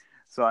 Exactly. Bro.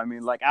 So, I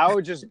mean, like, I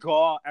would just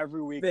go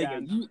every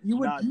weekend, you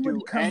would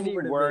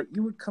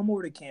come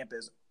over to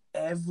campus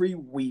every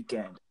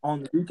weekend.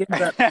 On the weekends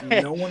that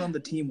no one on the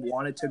team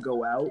wanted to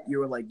go out, you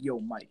were like, yo,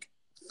 Mike,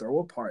 throw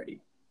a party.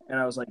 And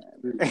I was like,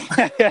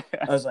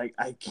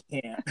 I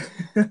can't.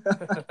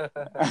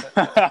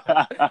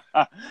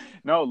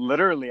 No,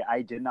 literally,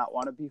 I did not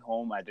want to be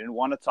home. I didn't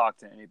want to talk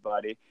to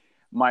anybody.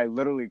 My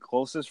literally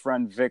closest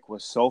friend, Vic,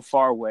 was so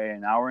far away,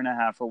 an hour and a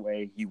half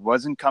away. He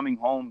wasn't coming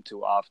home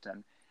too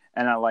often.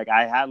 And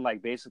I had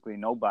like basically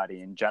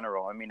nobody in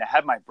general. I mean, I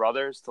had my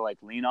brothers to like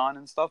lean on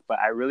and stuff, but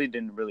I really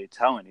didn't really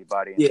tell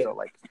anybody until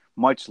like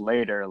much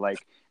later,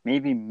 like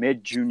maybe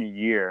mid junior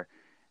year.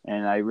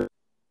 And I really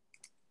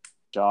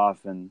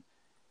off and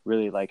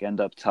really like end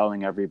up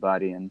telling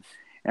everybody. And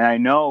I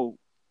know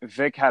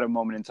Vic had a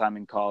moment in time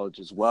in college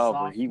as well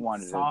where he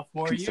wanted to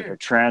consider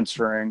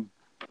transferring.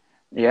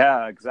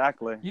 Yeah,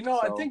 exactly. You know,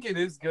 I think it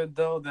is good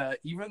though that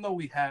even though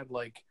we had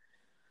like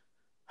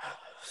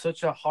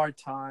such a hard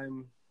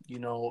time, you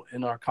know,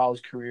 in our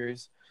college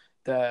careers,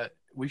 that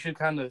we should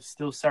kind of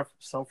still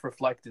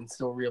self-reflect and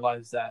still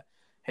realize that,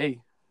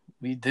 hey,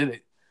 we did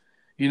it.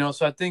 You know,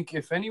 so I think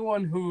if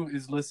anyone who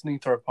is listening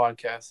to our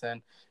podcast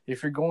and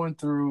if you're going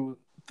through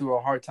a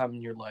hard time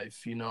in your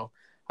life, you know,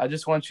 I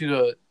just want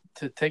you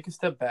to take a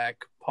step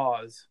back,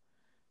 pause,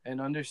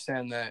 and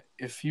understand that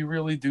if you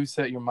really do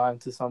set your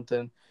mind to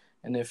something,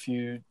 and if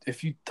you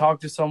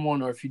talk to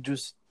someone or if you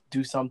just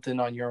do something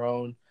on your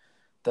own,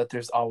 that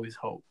there's always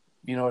hope.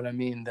 You know what I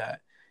mean?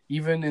 That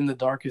even in the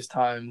darkest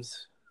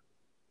times,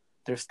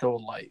 there's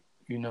still light,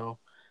 you know?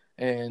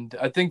 And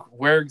I think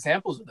we're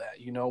examples of that.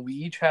 You know, we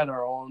each had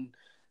our own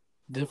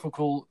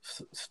difficult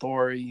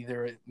story,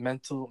 either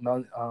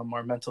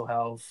our mental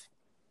health,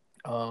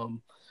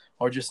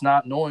 or just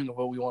not knowing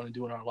what we want to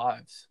do in our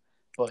lives.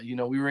 But, you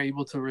know, we were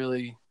able to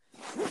really,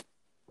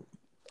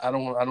 I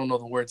don't know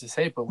the word to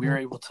say, but we were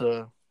able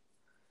to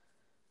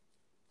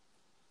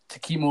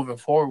keep moving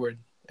forward.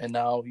 And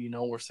now, you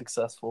know, we're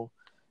successful,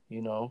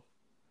 you know,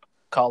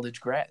 college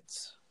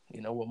grads.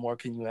 You know, what more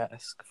can you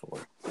ask for?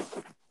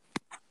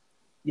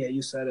 Yeah,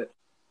 you said it.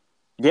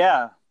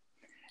 Yeah.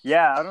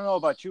 Yeah, I don't know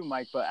about you,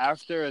 Mike, but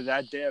after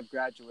that day of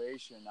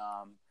graduation,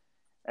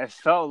 it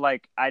felt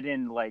like I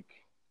didn't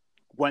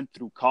went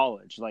through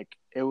college. Like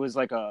it was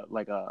like a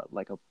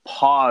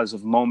pause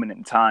of moment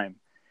in time.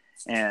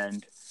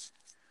 And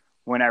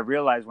when I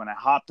realized, when I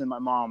hopped in my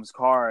mom's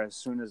car as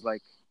soon as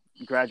like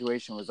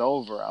graduation was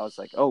over, I was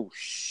like, oh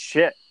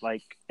shit,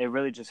 like it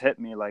really just hit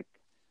me. Like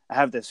I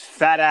have this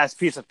fat ass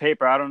piece of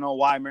paper. I don't know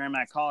why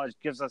Merrimack College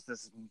gives us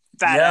this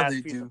fat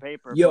ass piece of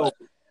paper. Yo,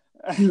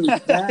 dude,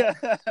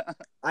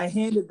 I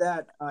handed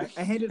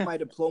my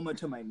diploma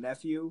to my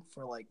nephew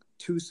for like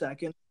 2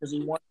 seconds because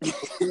he wanted me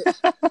to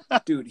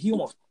it. Dude, he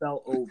almost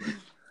fell over.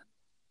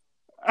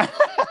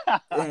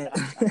 And,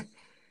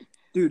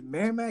 dude,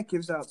 Merrimack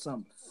gives out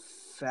some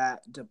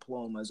fat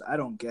diplomas. I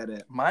don't get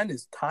it. Mine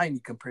is tiny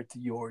compared to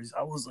yours.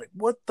 I was like,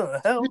 what the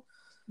hell?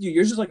 Dude,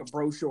 yours is like a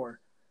brochure.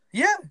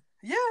 Yeah.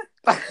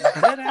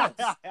 Dead ass.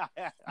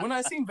 When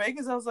I seen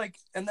Vegas, I was like,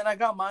 and then I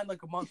got mine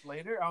like a month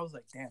later. I was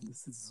like, damn,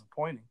 this is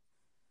disappointing.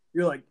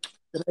 You're like,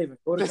 did I even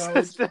go to college?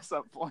 This is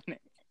disappointing.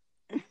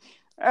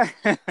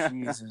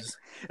 Jesus.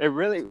 It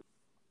really.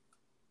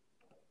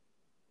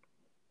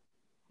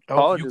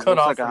 Oh, you cut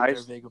off like right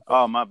there, Vegas.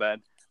 Oh, my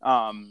bad.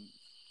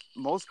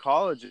 Most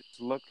college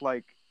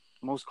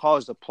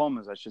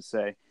diplomas, I should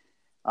say,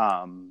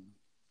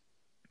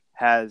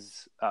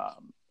 has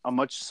a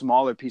much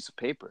smaller piece of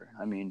paper.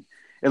 I mean,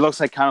 it looks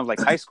like kind of like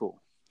high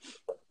school,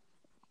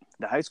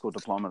 the high school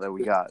diploma that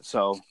we got.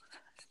 So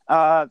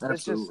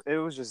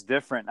it was just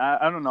different.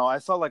 I don't know. I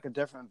felt like a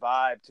different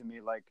vibe to me.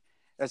 Like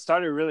it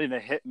started really to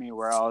hit me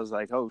where I was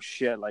like, oh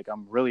shit, like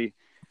I'm really,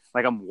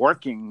 like I'm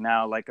working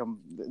now. Like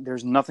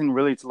there's nothing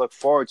really to look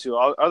forward to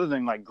other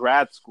than like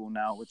grad school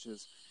now, which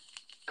is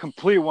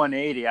complete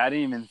 180. I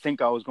didn't even think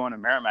I was going to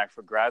Merrimack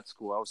for grad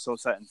school. I was so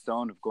set in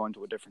stone of going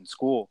to a different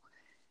school.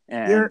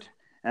 And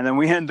then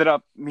me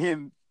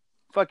and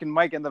fucking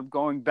Mike ended up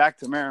going back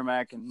to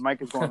Merrimack, and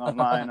Mike is going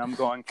online. I'm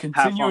going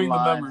continuing half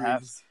online, the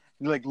memories.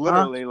 like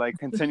literally like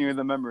continuing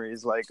the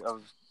memories like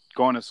of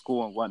going to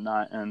school and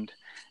whatnot. And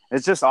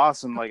it's just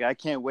awesome. Like I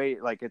can't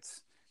wait. Like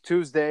it's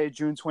Tuesday,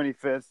 June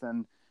 25th,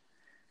 and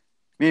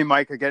me and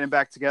Mike are getting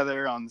back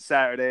together on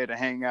Saturday to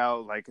hang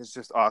out. Like it's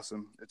just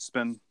awesome. It's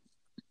been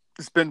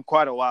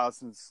quite a while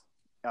since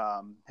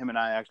him and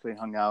I actually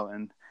hung out.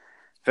 And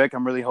Vic,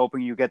 I'm really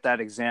hoping you get that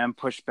exam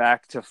pushed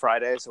back to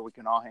Friday so we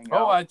can all hang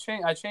out. Oh, I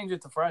changed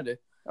it to Friday.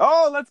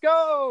 Oh, let's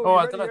go! Oh,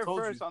 I thought I told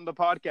first you on the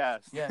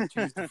podcast. Yeah, I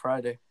changed it to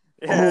Friday.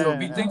 Yeah. So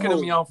be thinking of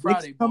me on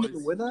Friday, Vic's coming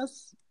boys. with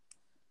us?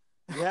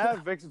 Yeah,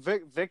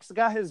 Vic's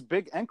got his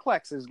big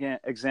NCLEX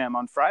exam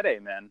on Friday,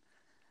 man.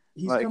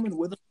 He's coming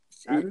with us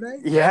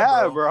Saturday?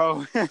 Yeah,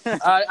 bro.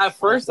 At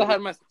first, I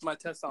had my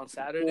test on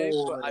Saturday,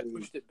 but I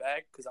pushed it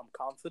back because I'm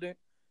confident.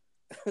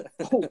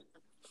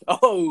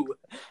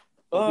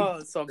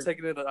 So I'm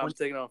taking it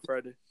on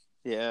Friday.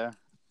 Yeah,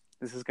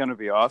 this is gonna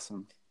be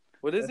awesome.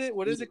 What is it?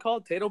 What is it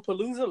called? Tato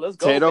Palooza. Let's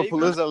go. Tato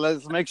Palooza.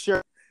 Let's make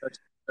sure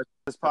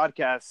this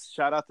podcast.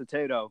 Shout out to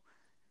Tato.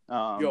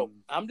 Yo,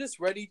 I'm just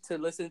ready to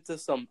listen to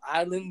some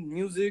island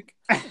music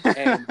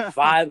and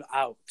vibe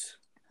out.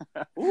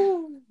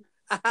 Ooh.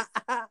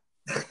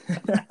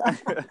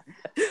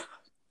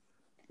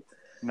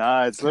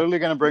 Nah, it's literally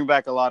gonna bring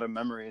back a lot of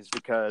memories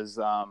because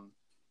oh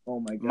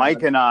my God.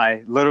 Mike and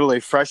I,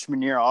 literally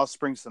freshman year, all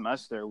spring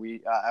semester,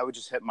 I would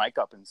just hit Mike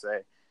up and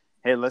say,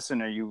 "Hey,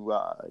 listen, are you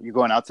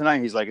going out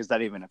tonight?" He's like, "Is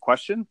that even a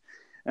question?"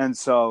 And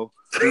so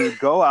we would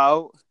go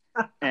out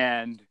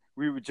and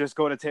we would just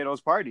go to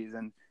Tato's parties,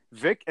 and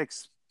Vic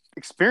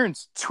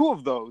experienced 2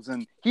 of those,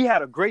 and he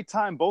had a great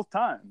time both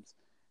times.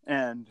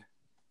 And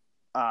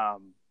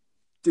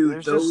Dude,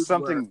 there's those just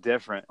something were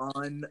different.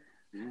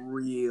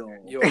 unreal.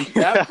 Yo,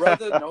 that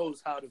brother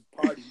knows how to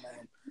party,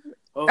 man.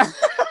 Oh,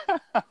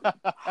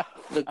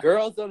 the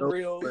girls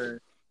unreal,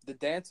 the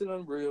dancing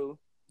unreal,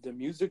 the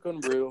music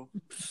unreal.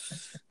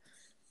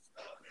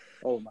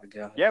 Oh my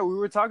god. Yeah, we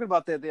were talking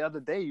about that the other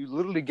day. You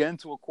literally get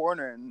into a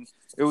corner and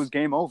it was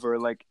game over.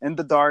 Like in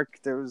the dark,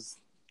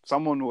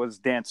 someone was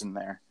dancing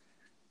there.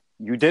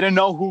 You didn't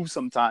know who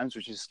sometimes,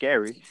 which is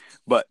scary,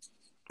 but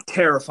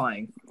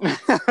Terrifying.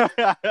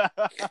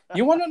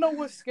 You want to know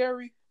what's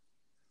scary?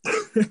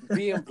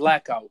 Being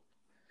blackout.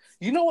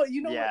 You know what?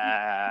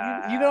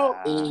 Yeah. You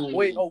know.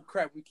 Wait. Oh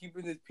crap! We're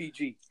keeping this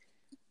PG.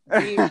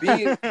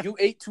 You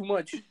ate too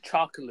much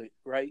chocolate,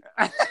 right?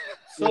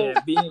 So Yeah,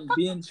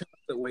 being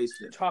chocolate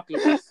wasted.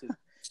 chocolate wasted.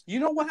 You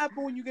know what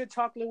happened when you get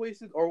chocolate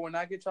wasted, or when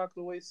I get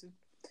chocolate wasted?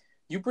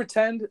 You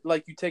pretend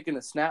like you're taking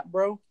a snap,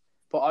 bro,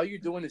 but all you're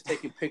doing is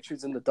taking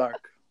pictures in the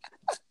dark.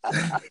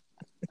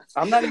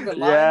 I'm not even lying,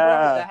 bro.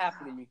 But that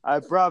happened to me. I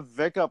brought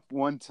Vic up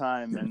one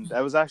time, and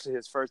that was actually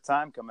his first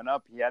time coming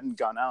up. He hadn't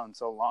gone out in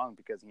so long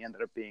because he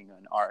ended up being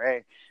an RA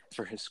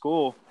for his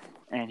school.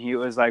 And he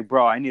was like,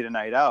 bro, I need a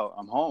night out.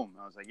 I'm home.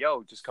 I was like,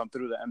 yo, just come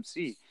through the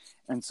MC.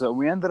 And so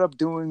we ended up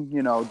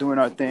doing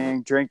our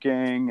thing,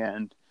 drinking.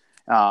 And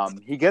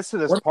he gets to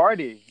this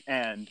party.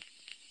 And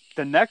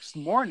the next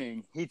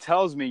morning, he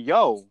tells me,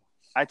 yo,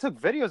 I took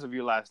videos of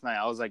you last night.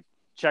 I was like,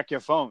 check your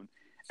phone.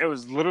 It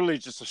was literally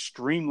just a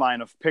streamline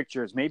of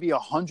pictures, maybe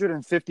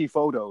 150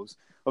 photos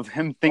of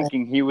him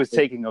thinking he was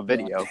taking a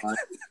video.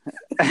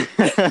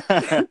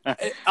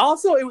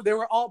 Also, they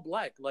were all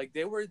black. Like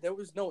there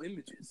was no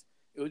images.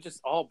 It was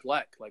just all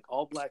black, like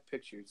all black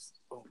pictures.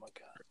 Oh my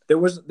god. There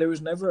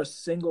was never a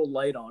single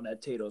light on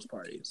at Tato's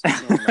parties.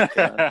 Oh my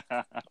god.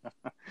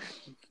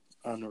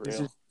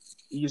 Unreal.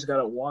 You just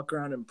gotta walk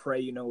around and pray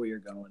you know where you're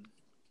going.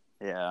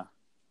 Yeah.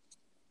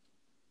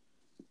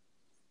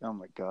 Oh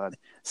my god.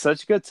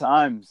 Such good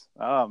times.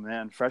 Oh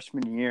man,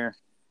 freshman year.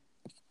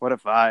 What a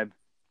vibe.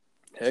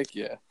 Heck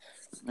yeah.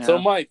 Yeah. So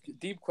Mike,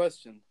 deep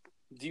question.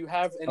 Do you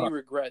have any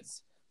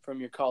regrets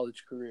from your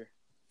college career?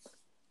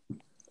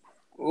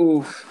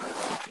 Ooh.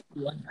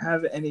 Do I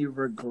have any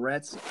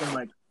regrets from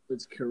my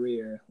college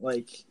career?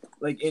 Like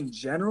in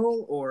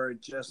general, or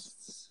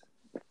just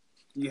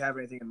do you have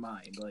anything in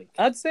mind? Like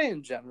I'd say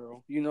in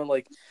general.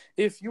 Like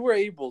if you were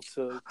able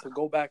to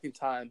go back in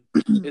time,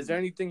 is there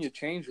anything you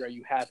change, or are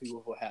you happy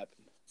with what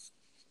happened?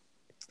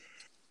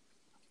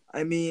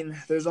 I mean,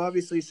 there's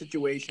obviously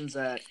situations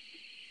that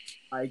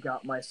I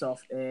got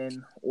myself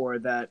in, or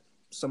that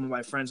some of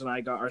my friends and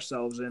I got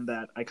ourselves in,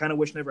 that I kind of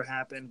wish never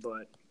happened.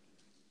 But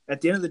at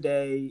the end of the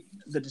day,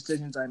 the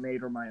decisions I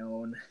made were my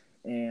own,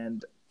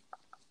 and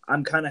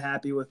I'm kind of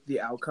happy with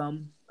the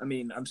outcome. I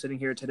mean, I'm sitting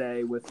here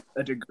today with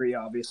a degree,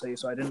 obviously,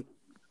 so I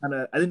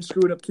didn't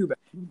screw it up too bad.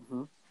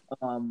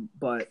 Mm-hmm.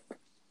 But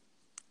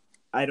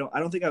I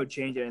don't think I would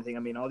change anything. I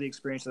mean, all the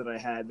experiences that I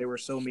had, they were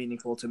so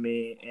meaningful to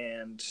me,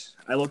 and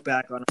I look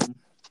back on them,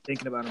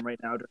 thinking about them right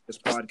now during this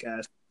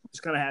podcast. I'm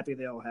just kind of happy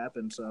they all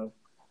happened. So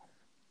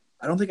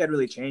I don't think I'd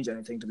really change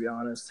anything, to be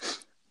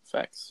honest.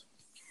 Facts.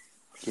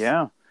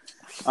 Yeah.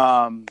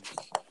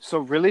 So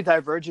really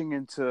diverging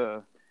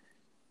into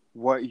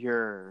what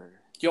your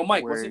Yo,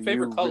 Mike, what's your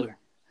favorite color?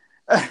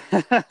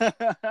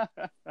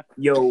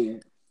 Yo,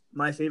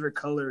 my favorite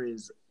color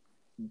is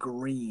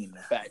green.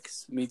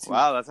 Facts. Me too.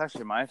 Wow, that's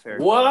actually my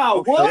favorite. Wow,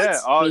 Oh, what?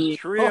 shit. Oh,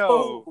 trio.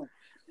 Oh.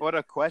 What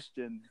a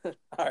question. All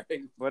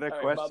right. What a All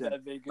right, question. my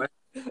bad, Vegas.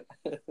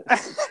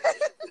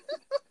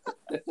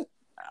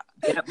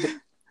 Yeah,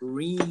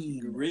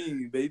 green.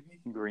 Green, baby.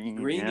 Green.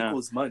 Green yeah.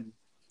 equals money.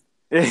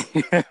 And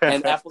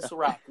And apple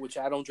Ciroc, which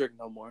I don't drink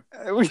no more.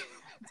 That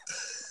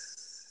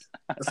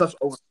stuff's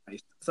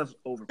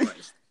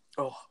overpriced.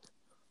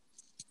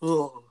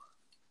 Oh.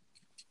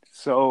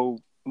 So,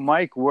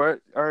 Mike,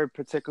 what are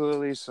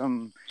particularly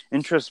some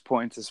interest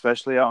points,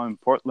 especially out in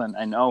Portland?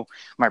 I know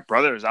my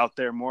brother's out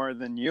there more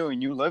than you,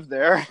 and you live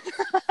there.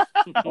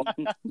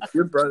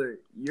 Your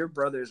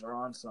brothers are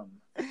on some.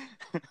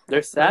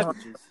 They're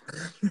savages.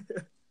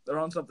 They're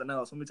on something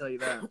else. Let me tell you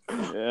that.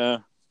 Yeah.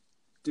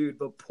 Dude,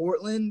 but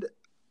Portland,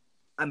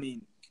 I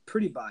mean,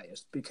 pretty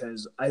biased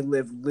because I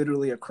live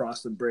literally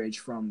across the bridge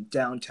from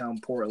downtown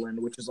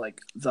Portland, which is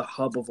like the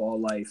hub of all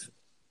life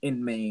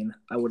in Maine,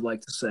 I would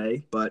like to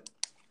say. But,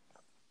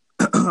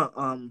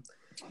 I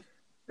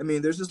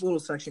mean, there's this little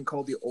section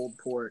called the Old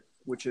Port,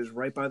 which is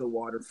right by the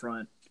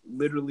waterfront,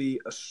 literally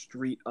a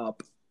street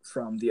up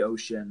from the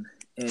ocean.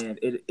 And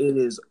it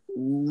is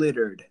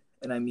littered,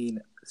 and I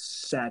mean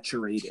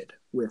saturated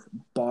with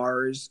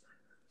bars,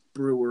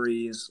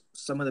 breweries,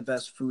 some of the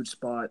best food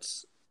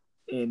spots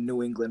in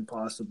New England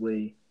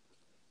possibly,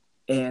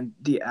 and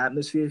the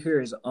atmosphere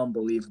here is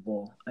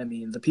unbelievable. I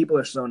mean, the people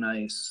are so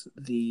nice,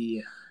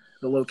 the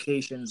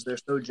locations, they're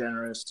so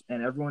generous,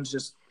 and everyone's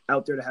just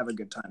out there to have a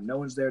good time. No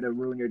one's there to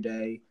ruin your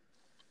day.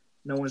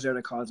 No one's there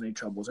to cause any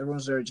troubles.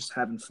 Everyone's there just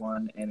having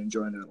fun and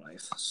enjoying their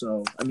life.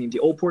 So, I mean, the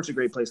Old Port's a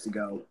great place to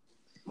go.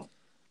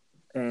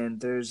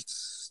 And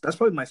that's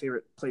probably my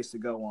favorite place to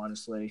go,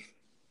 honestly,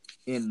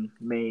 in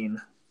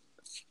Maine.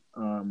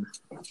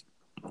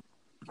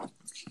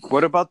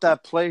 What about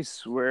that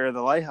place where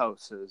the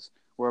lighthouse is,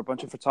 where a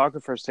bunch of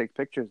photographers take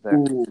pictures there?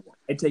 Ooh,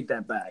 I take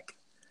that back.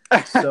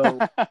 So,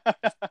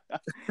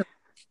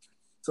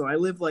 so I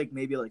live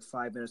maybe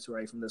 5 minutes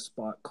away from this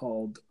spot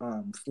called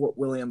Fort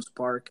Williams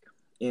Park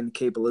in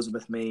Cape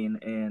Elizabeth, Maine.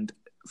 And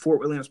Fort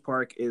Williams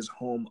Park is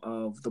home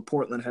of the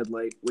Portland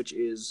Headlight, which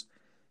is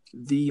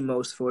the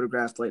most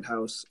photographed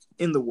lighthouse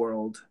in the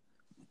world.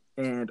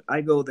 And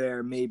I go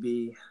there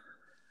maybe,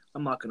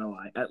 I'm not going to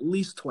lie, at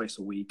least twice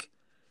a week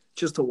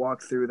just to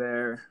walk through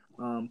there,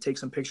 take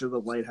some pictures of the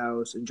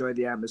lighthouse, enjoy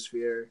the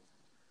atmosphere.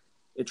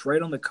 It's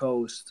right on the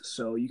coast,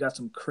 so you got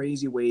some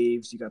crazy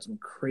waves, you got some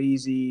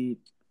crazy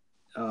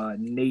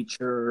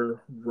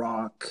nature,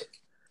 rock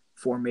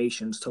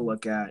formations to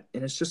look at,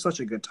 and it's just such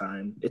a good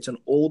time. It's an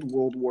old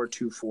World War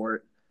II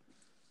fort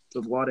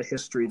with a lot of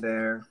history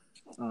there,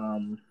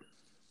 and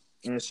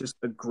it's just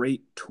a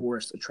great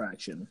tourist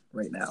attraction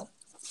right now.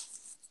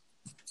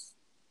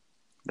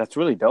 That's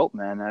really dope,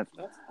 man.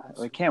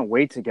 I can't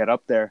wait to get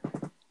up there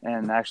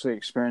and actually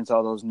experience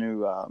all those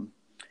new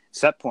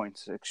set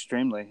points.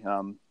 Extremely.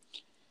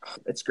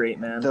 It's great,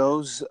 man.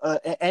 Those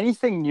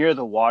anything near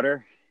the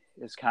water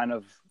is kind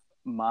of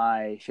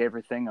my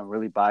favorite thing. I'm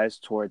really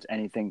biased towards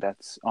anything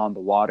that's on the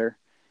water.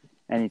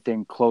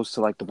 Anything close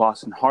to the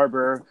Boston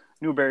Harbor,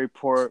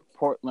 Newburyport,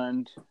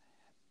 Portland,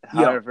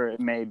 however it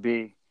may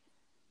be.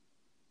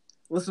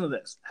 Listen to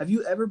this. Have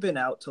you ever been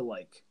out to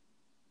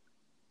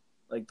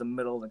the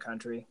middle of the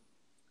country?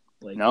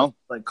 No.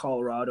 Like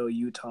Colorado,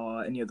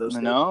 Utah, any of those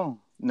things? No,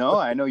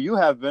 I know you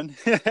have been.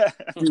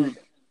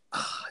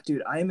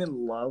 Dude, I am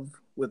in love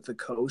with the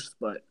coast,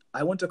 but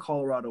I went to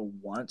Colorado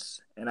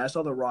once, and I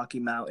saw the Rocky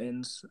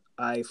Mountains.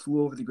 I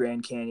flew over the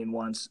Grand Canyon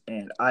once,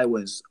 and I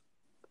was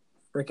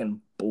freaking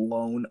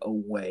blown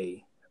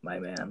away, my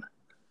man.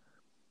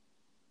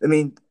 I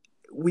mean,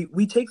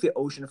 we take the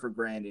ocean for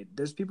granted.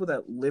 There's people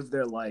that live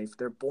their life.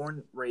 They're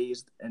born,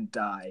 raised, and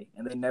die,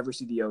 and they never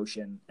see the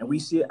ocean. And we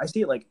see it. I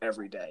see it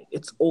every day.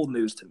 It's old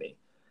news to me.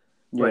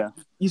 Yeah.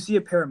 But you see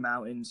a pair of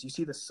mountains. You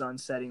see the sun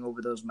setting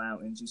over those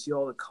mountains. You see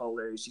all the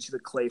colors. You see the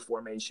clay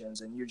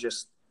formations, and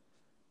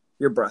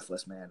you're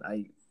breathless, man.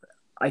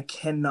 I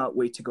cannot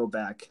wait to go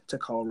back to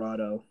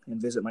Colorado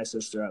and visit my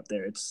sister out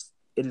there. It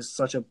is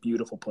such a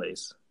beautiful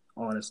place,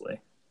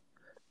 honestly.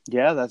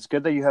 Yeah, that's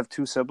good that you have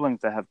two siblings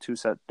that have two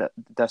set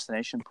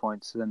destination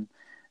points in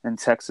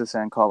Texas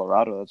and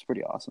Colorado. That's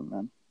pretty awesome,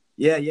 man.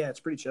 Yeah, it's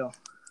pretty chill.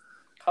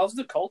 How's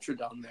the culture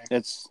down there?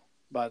 It's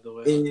by the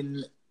way.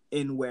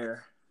 In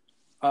where?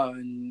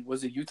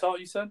 Was it Utah?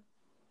 You said?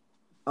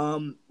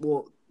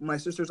 Well, my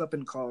sister's up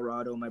in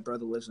Colorado. My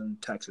brother lives in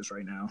Texas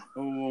right now.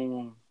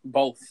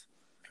 Both.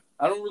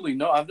 I don't really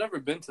know. I've never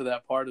been to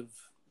that part of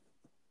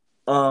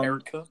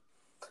America.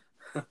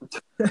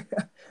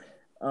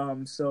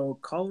 So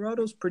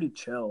Colorado's pretty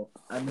chill.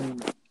 I mean,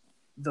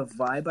 the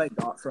vibe I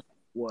got from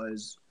it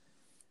was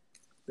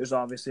there's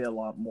obviously a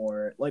lot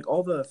more,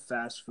 all the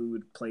fast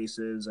food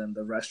places and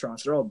the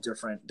restaurants, they're all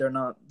different. They're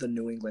not the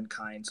New England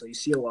kind. So you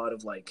see a lot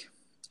of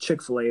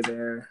Chick-fil-A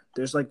there.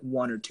 There's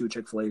one or two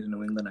Chick-fil-A's in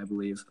New England, I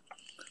believe.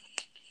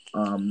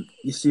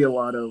 You see a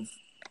lot of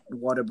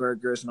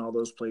Whataburgers and all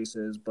those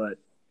places, but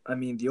I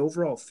mean, the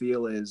overall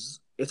feel is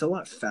it's a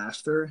lot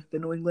faster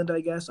than New England, I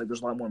guess.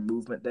 There's a lot more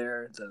movement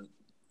there.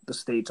 The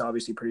states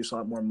obviously produce a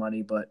lot more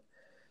money, but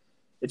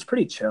it's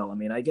pretty chill. I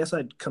mean, I guess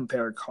I'd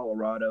compare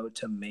Colorado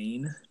to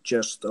Maine,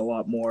 just a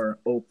lot more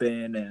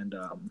open and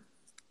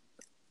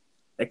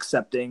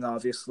accepting,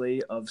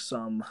 obviously, of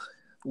some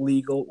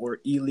legal or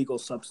illegal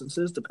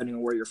substances, depending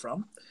on where you're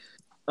from.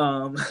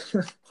 And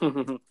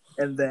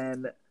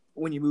then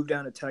when you move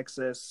down to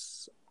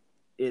Texas,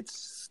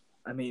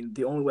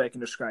 the only way I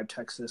can describe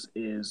Texas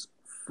is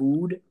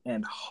food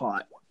and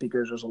hot,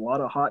 because there's a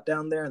lot of hot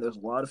down there and there's a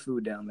lot of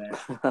food down there.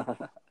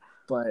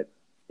 But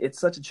it's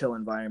such a chill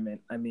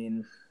environment. I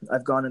mean,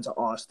 I've gone into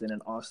Austin,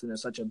 and Austin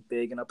is such a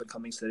big and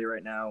up-and-coming city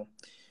right now.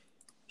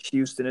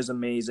 Houston is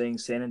amazing.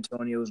 San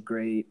Antonio is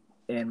great.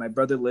 And my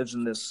brother lives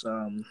in this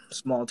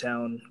small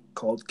town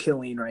called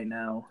Killeen right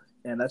now.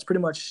 And that's pretty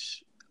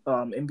much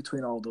in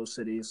between all those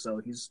cities. So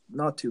he's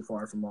not too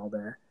far from all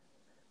there.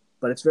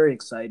 But it's very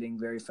exciting,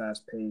 very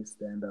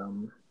fast-paced.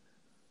 And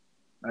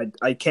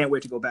I can't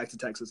wait to go back to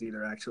Texas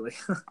either, actually.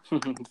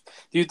 Do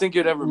you think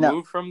you'd ever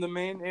move from the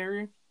Maine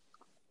area?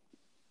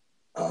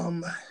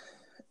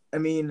 I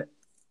mean,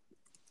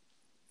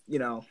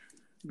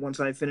 once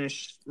I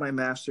finish my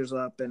master's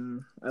up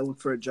and I look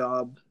for a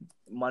job,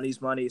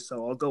 money's money,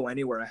 so I'll go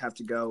anywhere I have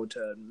to go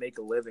to make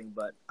a living.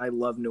 But I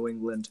love New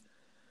England.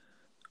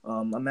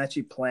 I'm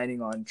actually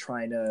planning on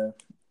trying to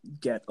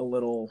get a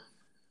little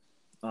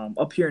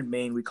up here in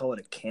Maine, we call it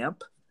a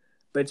camp,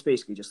 but it's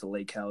basically just a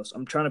lake house.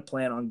 I'm trying to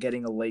plan on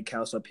getting a lake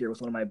house up here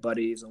with one of my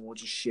buddies, and we'll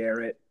just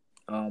share it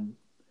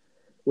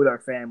with our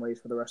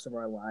families for the rest of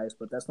our lives.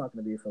 But that's not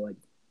going to be for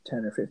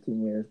 10 or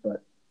 15 years.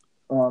 But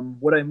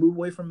would I move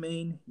away from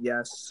Maine?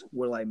 Yes.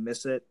 Will I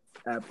miss it?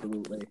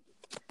 Absolutely.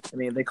 I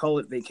mean, they call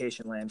it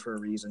vacation land for a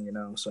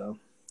reason, so.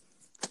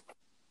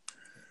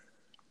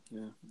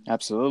 Yeah,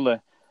 absolutely.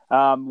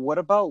 What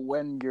about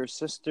when your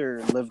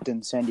sister lived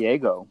in San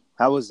Diego?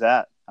 How was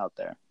that out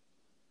there?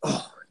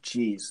 Oh,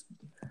 geez.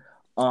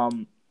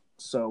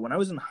 So when I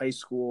was in high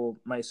school,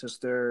 my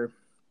sister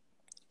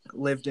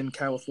lived in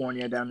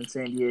California down in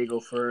San Diego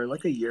for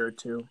like a year or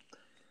two.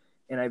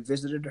 And I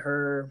visited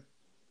her,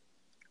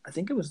 I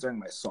think it was during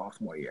my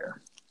sophomore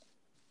year.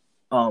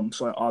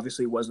 So I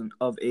obviously wasn't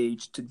of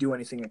age to do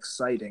anything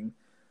exciting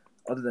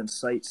other than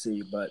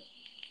sightsee, but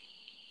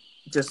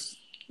just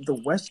the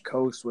West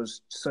Coast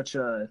was such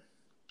a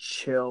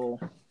chill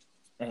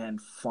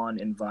and fun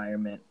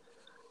environment.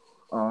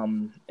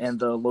 And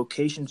the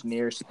locations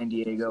near San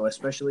Diego,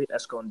 especially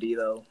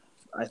Escondido,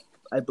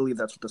 I believe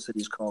that's what the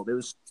city's called. It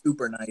was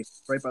super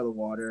nice, right by the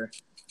water.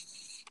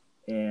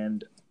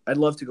 And I'd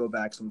love to go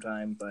back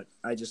sometime, but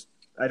I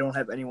don't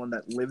have anyone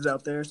that lives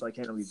out there, so I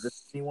can't really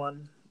visit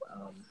anyone.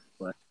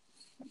 But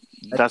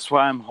That's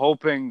why I'm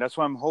hoping.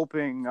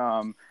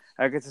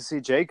 I get to see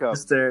Jacob.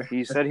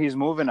 He said he's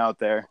moving out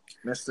there.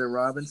 Mr.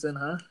 Robinson,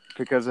 huh?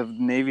 Because of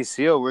Navy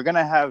SEAL. We're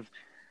gonna have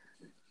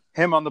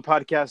him on the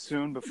podcast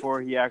soon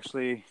before he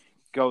actually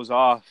goes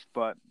off,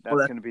 but that's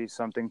going to be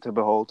something to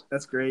behold.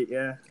 That's great,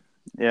 yeah.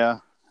 Yeah,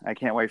 I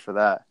can't wait for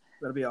that.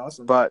 That'll be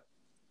awesome. But,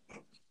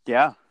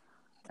 yeah,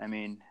 I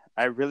mean,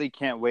 I really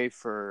can't wait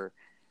for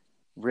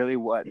really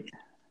what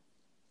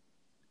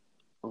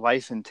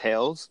life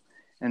entails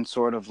and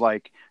sort of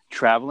like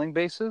traveling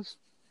basis.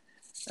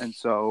 And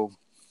so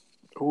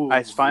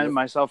I find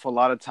myself a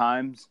lot of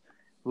times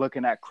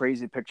looking at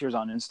crazy pictures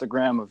on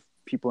Instagram of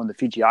people in the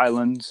Fiji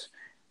Islands,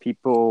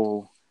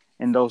 people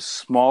in those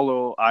small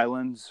little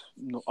islands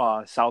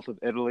south of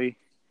Italy.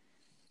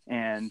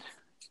 And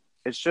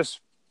it's just,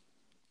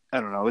 I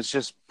don't know, it's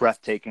just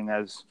breathtaking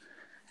as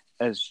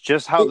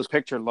just how the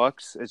picture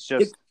looks. It's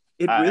just,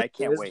 it really I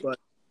can't wait. But,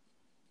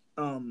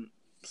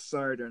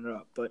 sorry to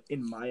interrupt, but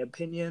in my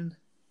opinion,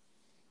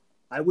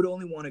 I would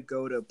only want to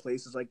go to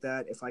places like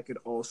that if I could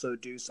also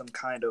do some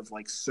kind of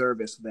like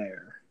service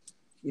there.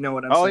 You know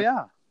what I'm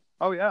saying?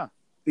 Oh, yeah.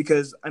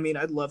 Because, I mean,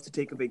 I'd love to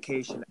take a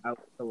vacation out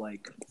to,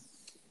 like,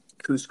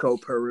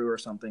 Cusco, Peru or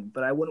something,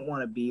 but I wouldn't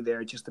want to be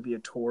there just to be a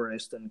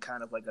tourist and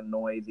kind of, like,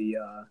 annoy the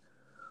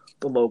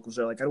locals.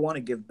 Or, like, I'd want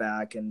to give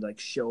back and, like,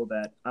 show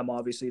that I'm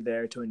obviously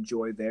there to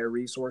enjoy their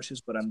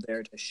resources, but I'm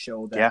there to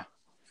show that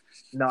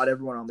not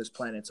everyone on this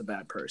planet's a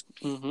bad person.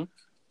 Mm-hmm.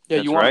 Yeah,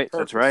 that's right.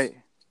 That's right.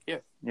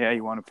 Yeah,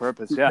 you want a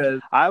purpose.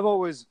 Because, I've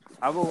always,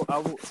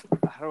 how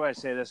do I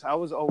say this? I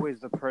was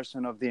always the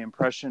person of the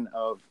impression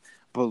of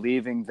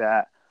believing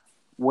that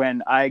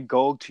when I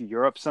go to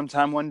Europe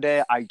sometime one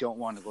day, I don't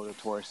want to go to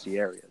touristy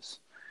areas.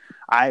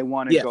 I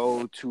want to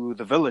go to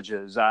the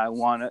villages. I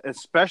want to,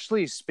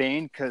 especially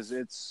Spain, because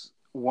it's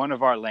one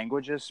of our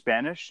languages,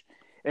 Spanish.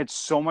 It's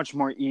so much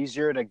more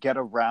easier to get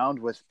around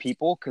with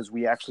people because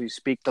we actually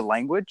speak the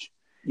language.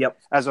 Yep.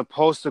 As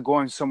opposed to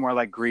going somewhere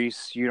like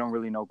Greece, you don't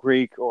really know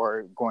Greek,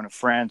 or going to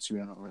France, you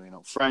don't really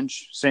know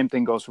French. Same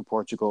thing goes for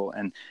Portugal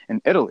and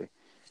Italy.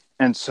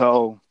 And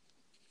so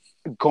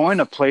going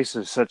to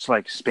places such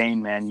like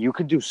Spain, man, you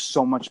could do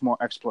so much more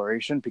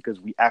exploration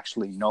because we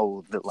actually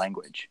know the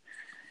language.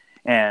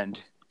 And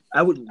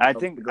I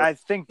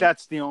think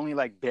that's the only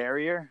like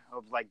barrier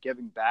of like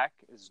giving back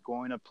is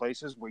going to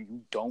places where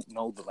you don't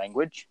know the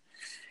language.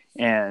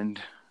 And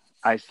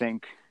I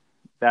think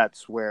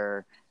that's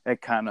where it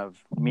kind of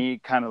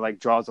like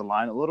draws a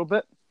line a little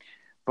bit.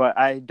 But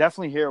I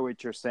definitely hear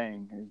what you're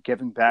saying.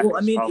 Giving back is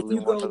probably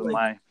one of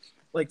my...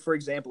 Like, for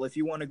example, if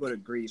you want to go to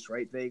Greece,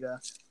 right, Vega?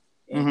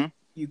 And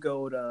you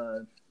go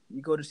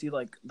to see,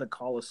 like, the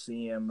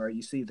Colosseum, or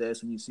you see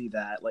this and you see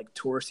that, like,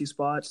 touristy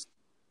spots.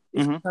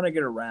 If you kind of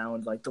get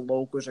around, like, the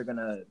locals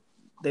are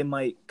they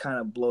might kind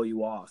of blow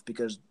you off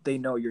because they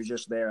know you're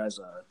just there as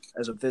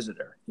a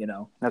visitor, you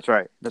know? That's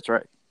right.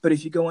 But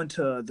if you go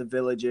into the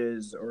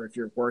villages, or if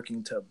you're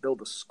working to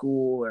build a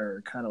school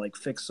or kind of like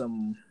fix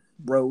some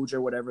roads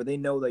or whatever, they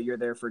know that you're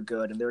there for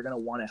good and they're going to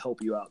want to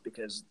help you out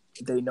because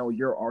they know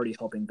you're already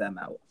helping them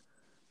out.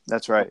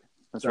 That's right.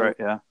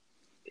 Yeah.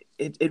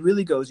 It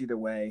really goes either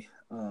way.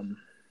 I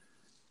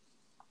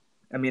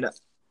mean,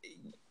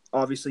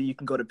 obviously you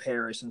can go to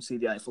Paris and see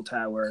the Eiffel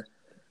Tower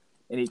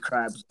and eat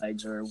crab's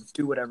legs or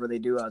do whatever they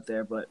do out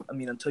there. But, I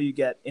mean, until you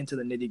get into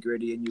the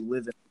nitty-gritty and you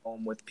live in a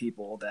home with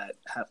people that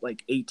have,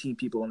 like, 18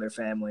 people in their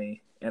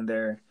family and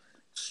they're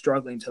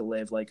struggling to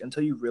live, like,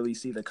 until you really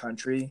see the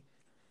country,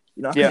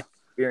 you're not going to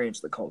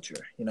experience the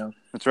culture, you know?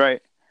 That's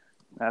right.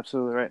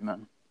 Absolutely right,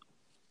 man.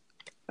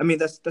 I mean,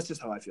 that's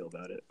just how I feel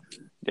about it.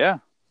 Yeah.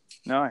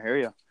 No, I hear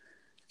you.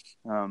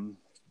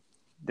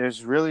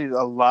 There's really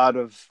a lot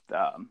of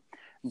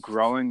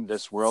growing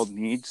this world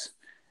needs,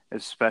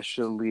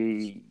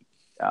 especially...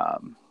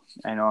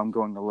 I know I'm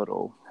going a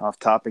little off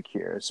topic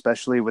here,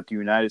 especially with the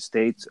United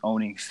States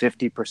owning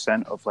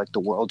 50% of like the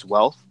world's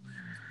wealth.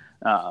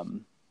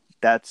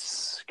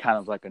 That's kind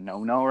of like a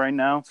no-no right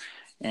now.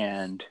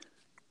 And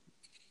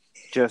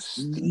just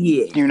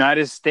Yeah. the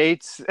United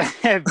States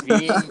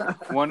being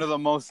one of the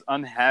most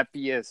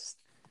unhappiest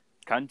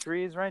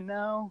countries right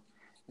now,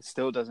 it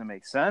still doesn't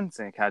make sense,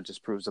 and it kind of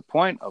just proves the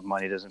point of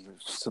money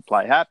doesn't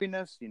supply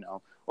happiness,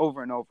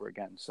 over and over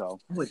again. So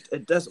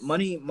It does.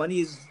 Money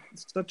is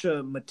such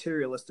a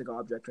materialistic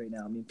object right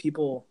now. I mean,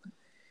 people,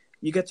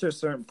 you get to a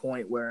certain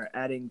point where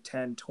adding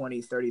 $10,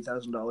 $20,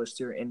 $30,000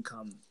 to your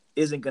income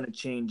isn't going to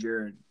change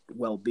your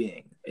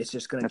well-being. It's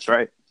just going to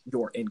change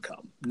your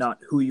income, not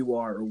who you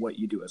are or what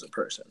you do as a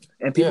person.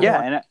 And people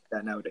aren't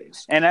that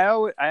nowadays. And I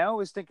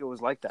always think it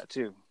was like that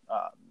too.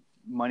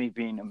 Money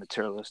being a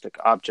materialistic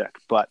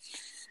object, but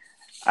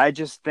I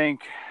just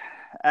think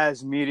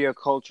as media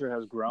culture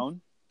has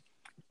grown,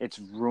 it's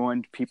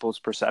ruined people's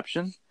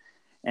perception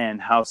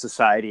and how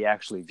society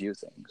actually view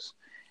things.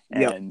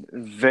 And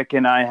Vic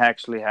and I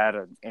actually had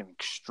an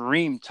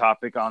extreme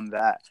topic on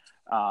that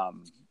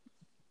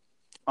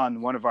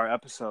on one of our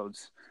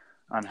episodes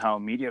on how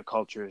media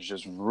culture is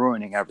just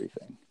ruining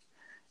everything.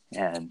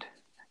 And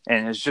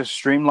it's just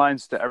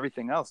streamlines to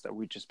everything else that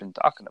we've just been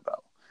talking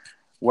about,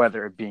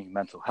 whether it being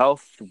mental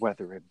health,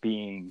 whether it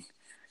being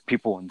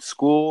people in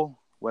school,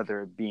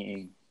 whether it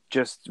being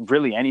just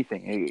really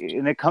anything.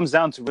 And it comes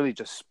down to really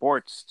just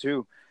sports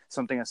too.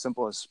 Something as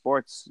simple as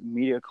sports,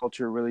 media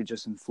culture really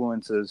just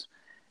influences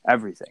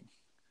everything.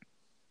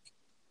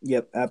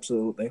 Yep,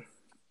 absolutely.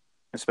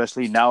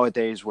 Especially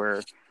nowadays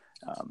where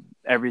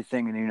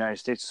everything in the United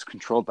States is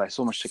controlled by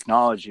so much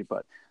technology,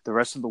 but the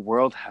rest of the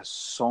world has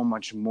so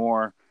much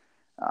more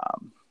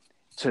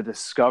to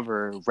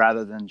discover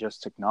rather than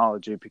just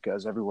technology,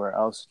 because everywhere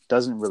else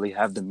doesn't really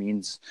have the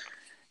means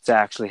to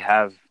actually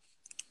have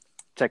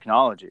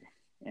technology.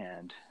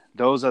 And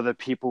those are the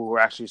people who are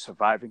actually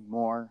surviving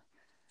more.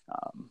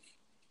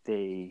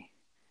 They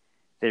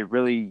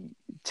really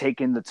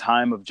take in the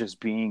time of just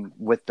being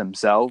with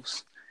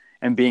themselves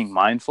and being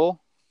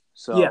mindful.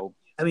 So yeah,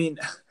 I mean,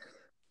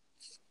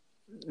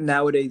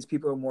 nowadays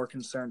people are more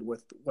concerned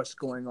with what's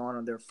going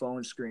on their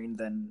phone screen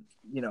than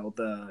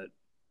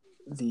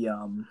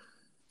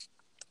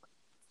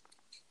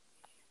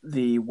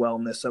the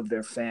wellness of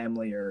their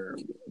family or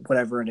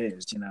whatever it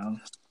is.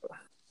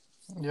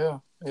 Yeah.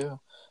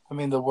 I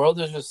mean, the world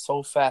is just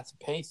so fast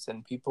paced,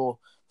 and people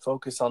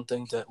focus on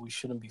things that we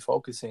shouldn't be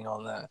focusing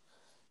on. That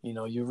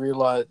you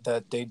realize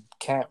that they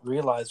can't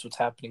realize what's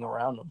happening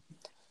around them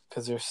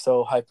because they're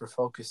so hyper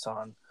focused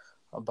on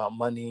about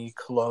money,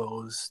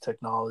 clothes,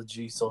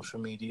 technology, social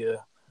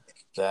media,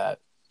 that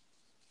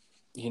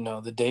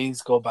the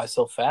days go by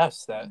so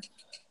fast that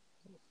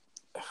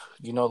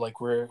like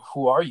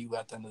who are you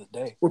at the end of the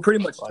day? We're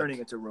pretty much turning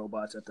into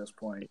robots at this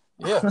point.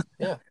 Yeah.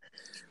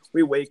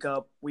 We wake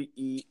up, we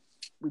eat,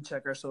 we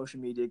check our social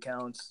media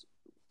accounts,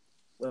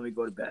 then we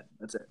go to bed.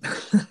 That's it.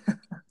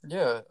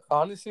 Yeah,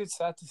 honestly, it's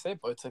sad to say,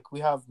 but it's like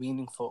we have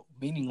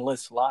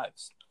meaningless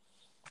lives.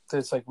 So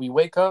it's like we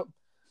wake up,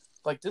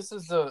 like this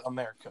is the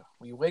America.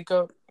 We wake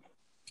up,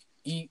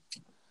 eat,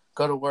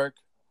 go to work,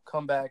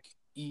 come back,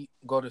 eat,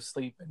 go to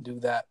sleep, and do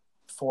that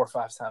 4 or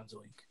 5 times a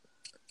week.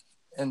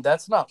 And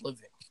that's not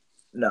living.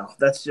 No,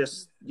 that's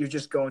just, you're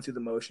just going through the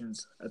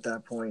motions at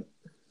that point.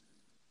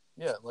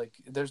 Yeah, like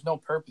there's no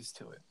purpose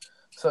to it.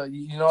 So,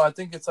 I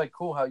think it's like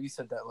cool how you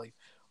said that. Like,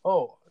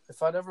 oh,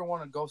 if I'd ever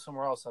want to go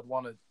somewhere else, I'd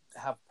want to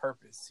have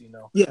purpose,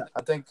 Yeah,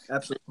 I think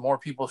absolutely. more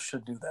people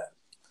should do that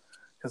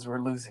because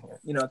we're losing it.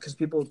 Because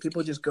people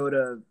just go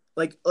to,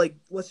 like,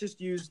 let's just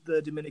use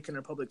the Dominican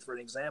Republic for an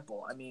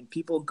example. I mean,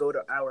 people go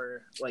to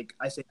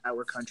I say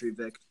our country,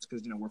 Vic,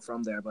 because, we're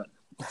from there, but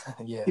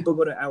Yeah. People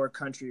go to our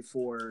country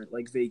for,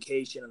 like,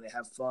 vacation, and they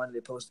have fun.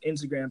 They post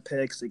Instagram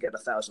pics. They get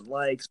 1,000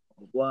 likes,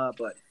 blah, blah, blah.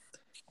 But,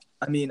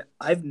 I mean,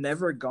 I've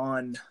never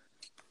gone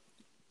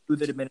to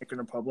the Dominican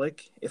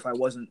Republic if I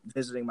wasn't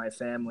visiting my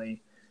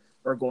family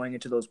or going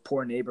into those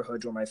poor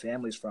neighborhoods where my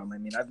family's from. I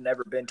mean, I've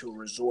never been to a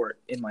resort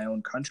in my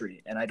own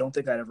country, and I don't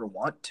think I'd ever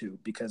want to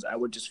because I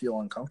would just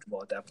feel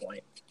uncomfortable at that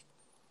point.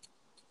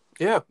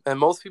 Yeah, and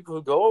most people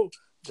who go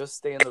just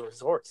stay in the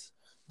resorts.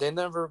 They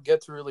never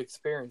get to really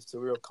experience the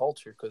real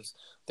culture because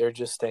they're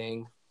just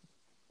staying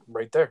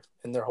right there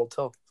in their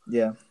hotel.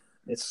 Yeah,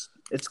 it's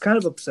kind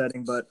of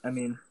upsetting, but, I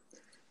mean,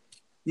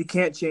 you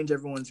can't change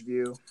everyone's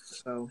view,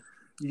 so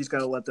you just got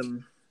to let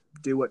them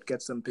do what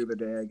gets them through the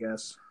day, I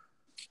guess.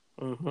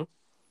 Mm-hmm.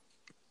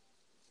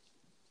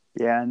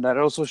 Yeah, and that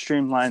also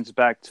streamlines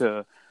back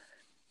to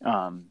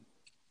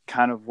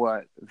kind of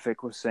what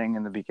Vic was saying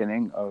in the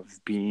beginning of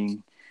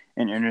being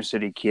an inner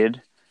city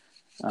kid.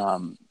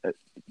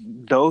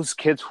 Those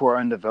kids who are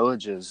in the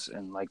villages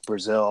in like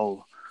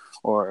Brazil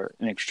or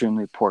an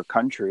extremely poor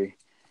country,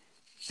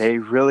 they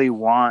really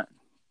want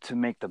to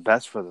make the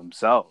best for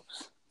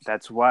themselves.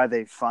 That's why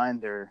they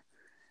find their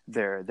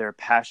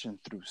passion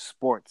through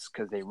sports,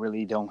 because they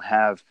really don't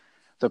have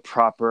the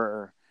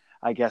proper,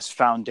 I guess,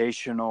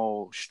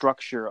 foundational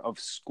structure of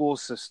school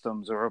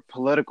systems or a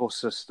political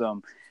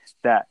system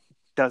that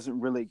doesn't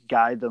really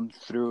guide them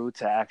through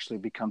to actually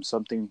become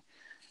something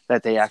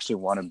that they actually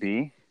want to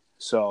be.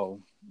 So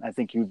I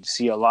think you'd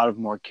see a lot of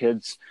more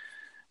kids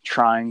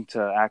trying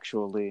to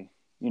actually,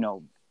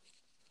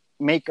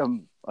 make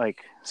them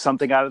like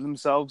something out of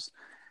themselves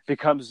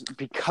because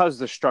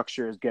the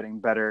structure is getting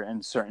better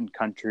in certain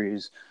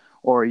countries,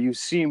 or you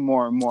see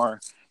more and more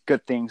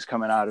good things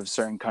coming out of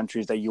certain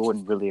countries that you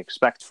wouldn't really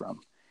expect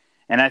from.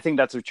 And I think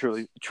that's a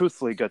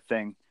truthfully good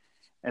thing,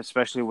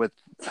 especially with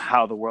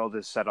how the world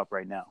is set up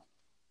right now.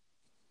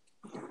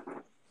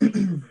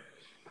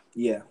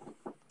 Yeah.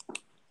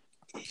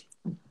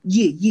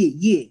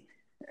 Yeah.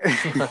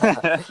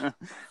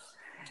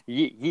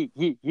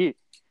 Yeah.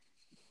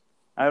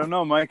 I don't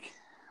know, Mike.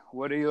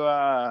 What do you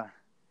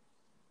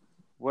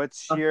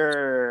what's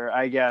your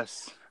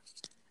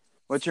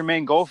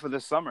main goal for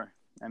this summer?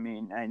 I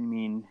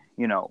mean,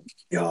 you know,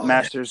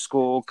 master's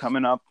school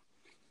coming up.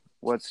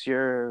 What's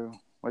your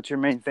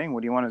main thing?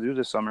 What do you want to do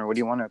this summer? What do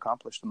you want to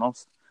accomplish the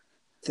most?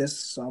 This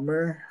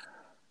summer,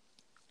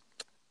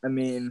 I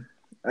mean,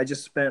 I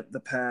just spent the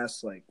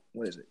past, like,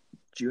 what is it,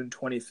 June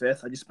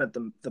 25th? I just spent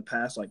the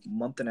past, like,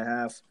 month and a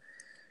half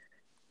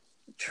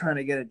trying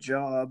to get a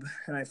job,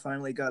 and I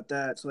finally got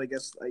that, so I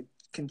guess I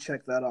can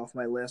check that off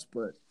my list.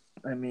 But,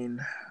 I mean,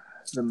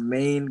 the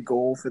main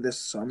goal for this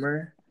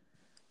summer,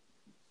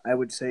 I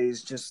would say,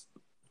 is just,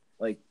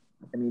 like,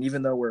 I mean,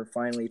 even though we're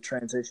finally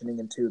transitioning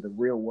into the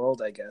real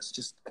world, I guess,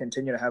 just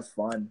continue to have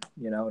fun,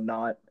 you know,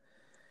 not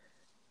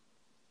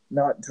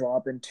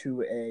drop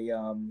into a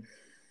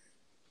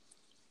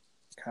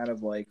kind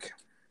of like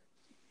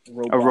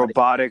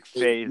robotic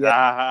phase.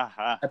 Yeah,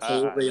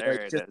 absolutely. There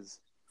like, it just, is.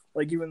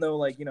 Like, even though,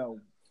 like, you know,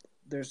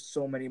 there's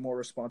so many more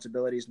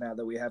responsibilities now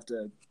that we have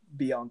to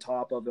be on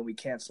top of and we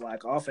can't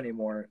slack off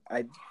anymore,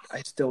 I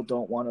still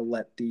don't want to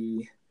let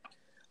the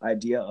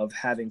idea of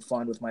having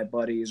fun with my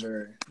buddies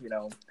or, you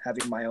know,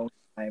 having my own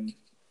time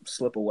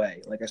slip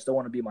away. Like, I still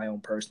want to be my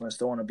own person. I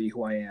still want to be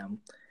who I am.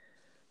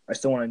 I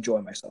still want to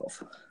enjoy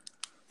myself.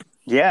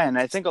 Yeah, and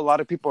I think a lot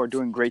of people are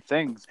doing great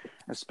things,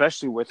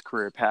 especially with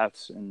career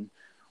paths and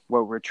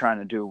what we're trying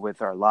to do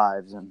with our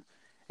lives and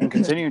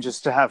continue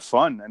just to have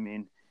fun. I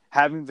mean,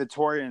 having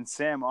Victoria and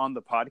Sam on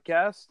the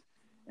podcast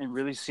and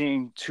really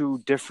seeing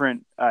two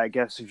different, I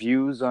guess,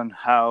 views on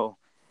how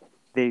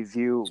they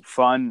view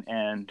fun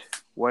and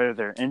what are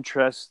their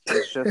interests.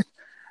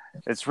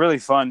 It's really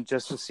fun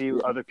just to see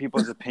other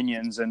people's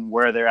opinions and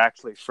where they're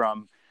actually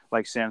from.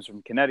 Like Sam's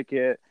from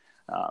Connecticut,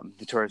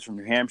 Victoria's from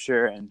New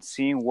Hampshire, and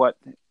seeing what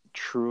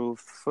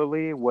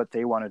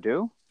they want to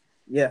do.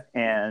 Yeah.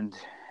 And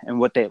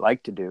what they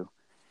like to do.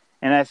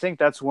 And I think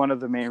that's one of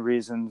the main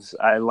reasons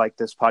I like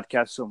this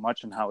podcast so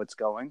much and how it's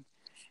going.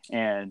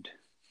 And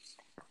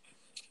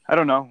I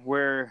don't know,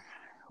 we're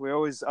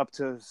always up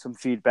to some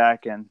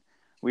feedback, and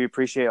we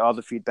appreciate all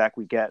the feedback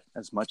we get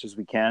as much as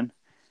we can.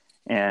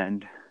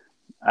 And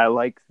I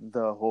like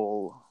the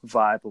whole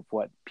vibe of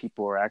what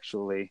people are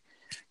actually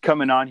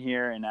coming on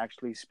here and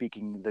actually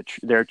speaking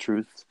their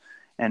truth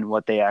and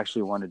what they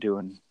actually want to do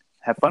and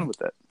have fun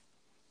with it.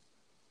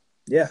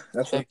 Yeah,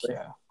 that's Heck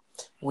yeah.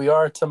 We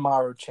are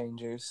tomorrow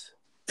changers.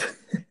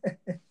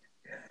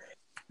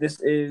 This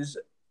is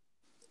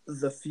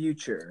the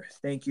future.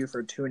 Thank you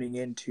for tuning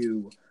in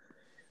to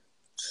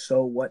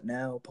So What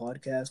Now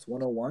Podcast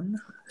 101.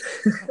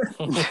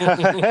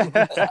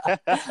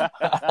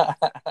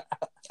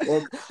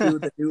 Welcome to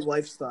the new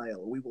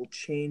lifestyle. We will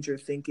change your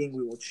thinking.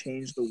 We will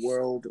change the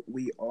world.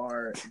 We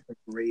are the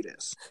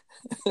greatest.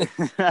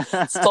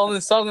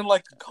 Sounding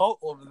like a cult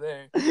over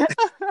there.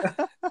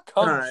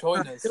 Come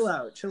join us. Chill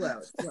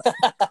out.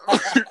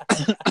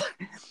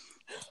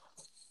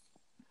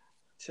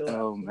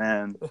 Oh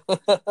man.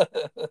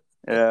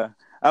 Yeah,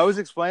 I was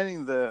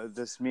explaining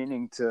this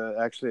meaning to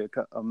actually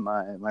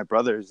my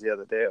brothers the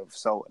other day of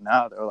So What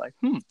Now. They're like,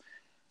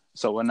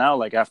 so what now,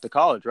 like after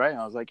college, right?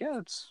 And I was like, yeah,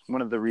 it's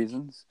one of the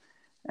reasons.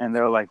 And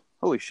they're like,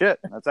 holy shit,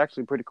 that's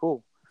actually pretty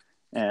cool.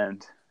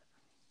 And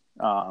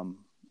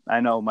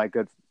I know my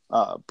good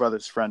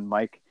brother's friend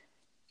Mike,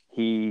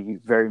 he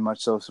very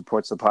much so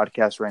supports the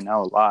podcast right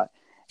now a lot,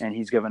 and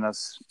he's given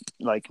us,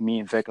 like me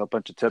and Vic, a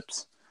bunch of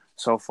tips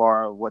so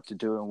far of what to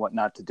do and what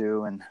not to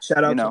do. And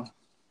shout out, you know,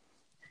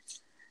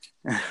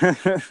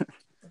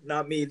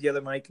 not me, the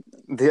other Mike.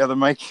 The other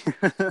Mike.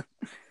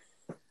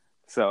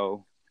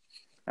 So,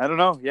 I don't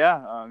know.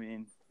 Yeah, I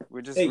mean,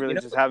 we're just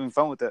just having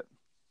fun with it.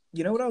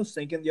 You know what I was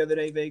thinking the other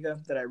day, Vega,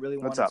 that I really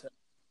wanted to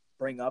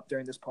bring up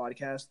during this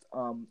podcast?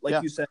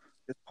 You said,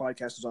 this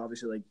podcast is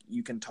obviously like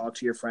you can talk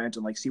to your friends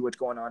and like see what's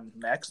going on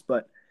next.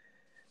 But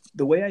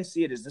the way I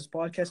see it is this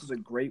podcast is a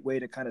great way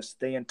to kind of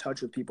stay in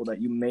touch with people that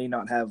you may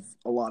not have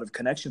a lot of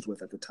connections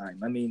with at the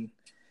time. I mean,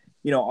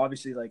 you know,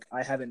 obviously, like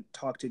I haven't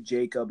talked to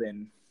Jacob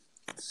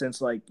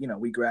since like, you know,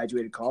 we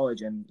graduated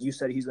college, and you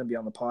said he's going to be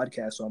on the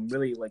podcast. So I'm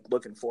really like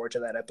looking forward to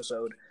that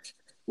episode,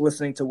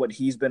 listening to what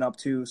he's been up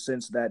to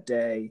since that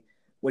day,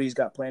 what he's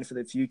got planned for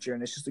the future.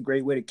 And it's just a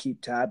great way to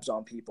keep tabs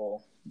on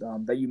people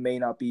that you may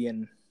not be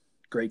in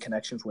great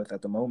connections with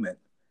at the moment.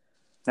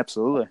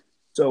 Absolutely.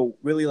 So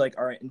really, like,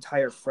 our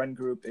entire friend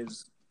group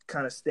is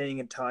kind of staying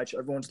in touch.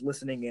 Everyone's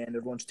listening in,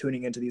 everyone's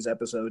tuning into these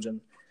episodes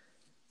and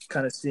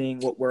kind of seeing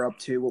what we're up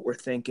to, what we're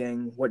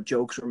thinking, what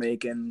jokes we're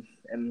making,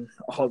 and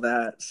all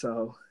that.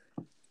 So,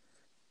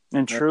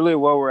 and truly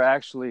what we're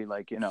actually,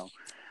 like, you know,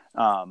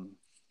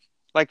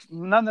 like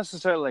not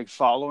necessarily like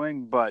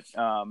following, but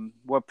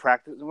what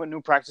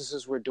new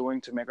practices we're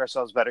doing to make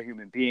ourselves better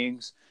human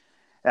beings,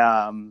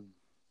 um,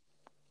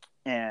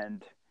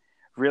 and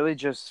really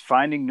just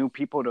finding new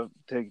people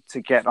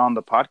to get on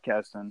the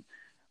podcast. And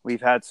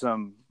we've had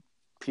some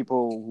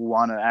people who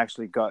want to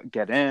actually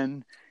get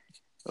in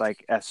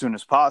like as soon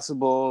as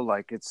possible.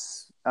 Like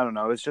I don't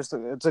know,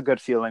 it's a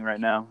good feeling right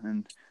now,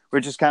 and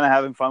we're just kind of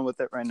having fun with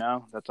it right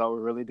now. That's all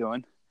we're really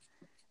doing.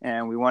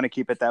 And we want to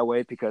keep it that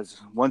way because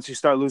once you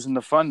start losing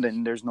the fun,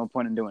 then there's no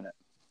point in doing it.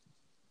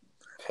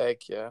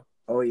 Heck yeah.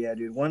 Oh yeah,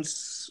 dude.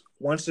 Once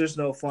there's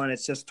no fun,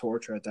 it's just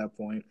torture at that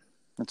point.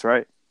 That's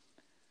right.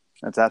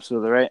 That's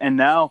absolutely right. And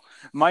now,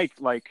 Mike,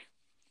 like,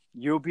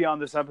 you'll be on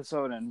this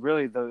episode, and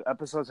really the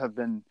episodes have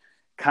been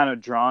kind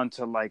of drawn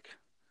to like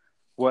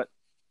what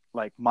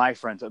like my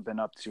friends have been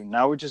up to.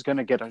 Now we're just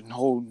gonna get a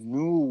whole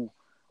new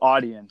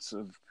audience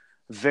of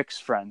Vic's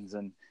friends,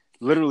 and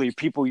literally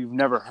people you've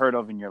never heard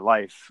of in your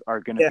life are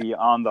going to be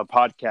on the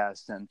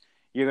podcast, and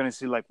you're going to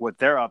see like what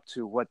they're up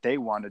to, what they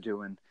want to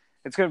do. And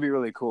it's going to be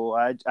really cool.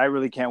 I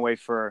really can't wait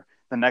for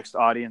the next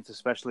audience,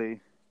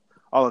 especially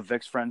all of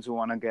Vic's friends who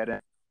want to get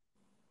in.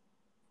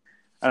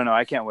 I don't know.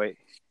 I can't wait.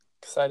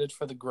 Excited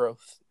for the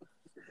growth.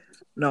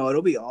 No,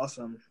 it'll be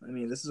awesome. I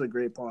mean, this is a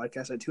great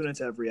podcast. I tune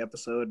into every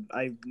episode.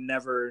 I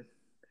never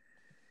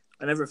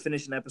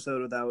finish an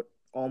episode without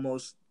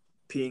almost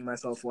peeing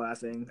myself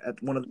laughing at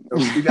one of the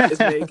jokes you guys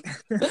make.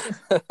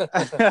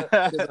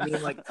 I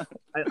mean, like,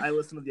 I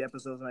listen to the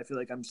episodes and I feel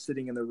like I'm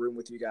sitting in the room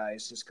with you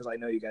guys just because I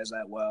know you guys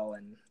that well.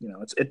 And, you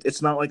know,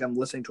 it's not like I'm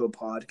listening to a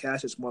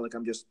podcast. It's more like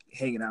I'm just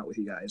hanging out with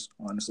you guys,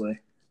 honestly.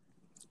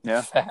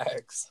 Yeah.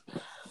 Facts.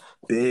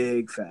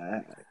 Big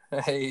fact.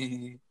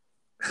 Hey.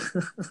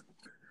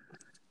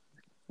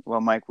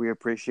 Well, Mike, we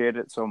appreciate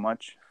it so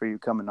much for you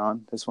coming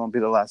on. This won't be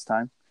the last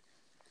time.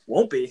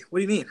 Won't be? What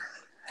do you mean?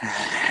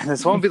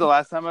 This won't be the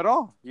last time at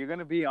all. You're going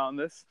to be on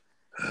this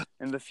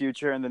in the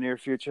future, in the near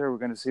future. We're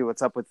going to see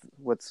what's up with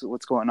what's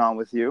going on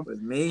with you.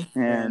 With me?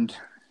 And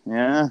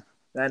yeah.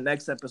 That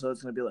next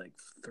episode's going to be like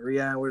 3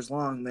 hours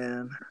long,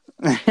 man.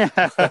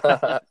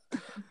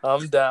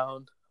 I'm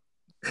down.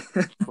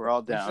 We're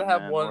all down. We should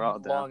have man. one We're all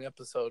down. long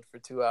episode for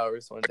 2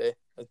 hours one day.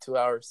 A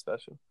 2-hour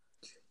special.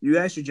 You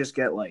guys should just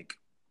get like,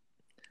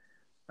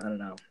 I don't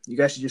know. You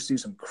guys should just do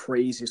some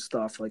crazy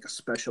stuff, like a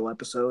special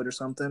episode or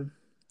something.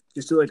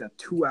 Just do like a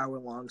 2-hour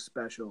long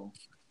special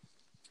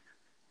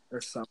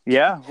or something.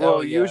 Yeah.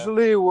 Well, yeah.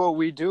 Usually what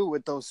we do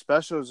with those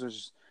specials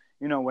is,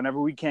 you know, whenever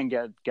we can't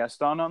get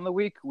guests on the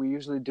week, we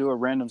usually do a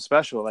random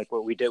special, like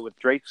what we did with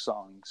Drake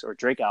songs or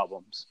Drake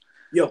albums.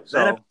 Yo,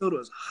 that episode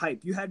was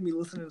hype. You had me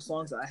listening to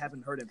songs that I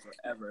haven't heard in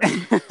forever.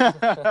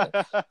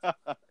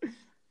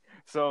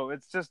 So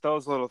it's just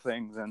those little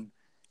things. And,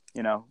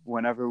 you know,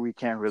 whenever we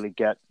can't really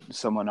get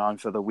someone on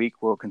for the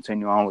week, we'll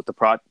continue on with the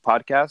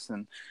podcast.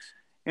 And,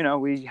 you know,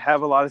 we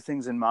have a lot of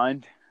things in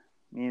mind.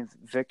 Me and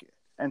Vic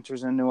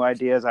enters in new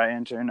ideas. I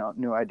enter in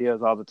new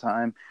ideas all the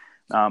time.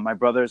 My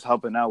brother is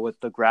helping out with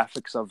the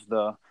graphics of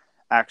the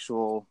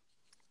actual,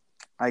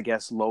 I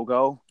guess,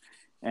 logo,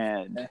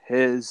 and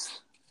his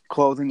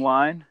clothing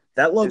line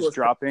that logo is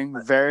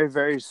dropping very,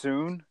 very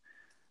soon.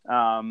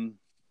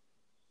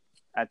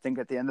 I think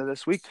at the end of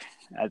this week,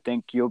 I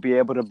think you'll be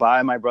able to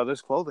buy my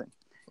brother's clothing.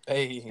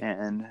 Hey.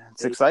 And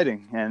it's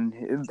exciting.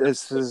 And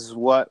this is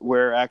what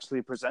we're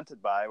actually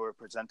presented by. We're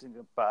presenting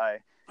it by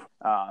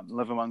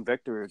Live Among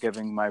Victor. We're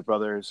giving my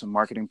brother some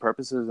marketing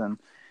purposes and,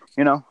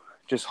 you know,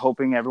 just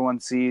hoping everyone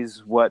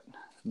sees what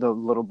the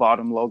little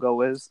bottom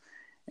logo is.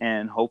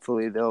 And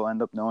hopefully they'll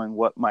end up knowing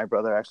what my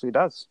brother actually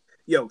does.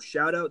 Yo,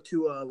 shout out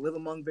to Live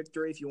Among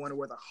Victory if you want to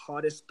wear the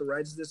hottest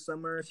threads this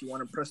summer, if you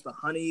want to press the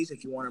honeys,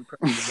 if you want to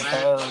press the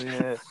wax,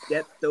 yeah.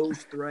 Get those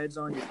threads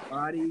on your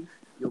body.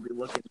 You'll be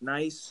looking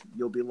nice.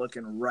 You'll be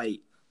looking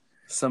right.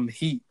 Some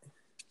heat.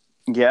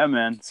 Yeah,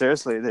 man.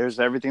 Seriously, there's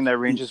everything that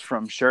ranges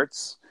from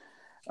shirts,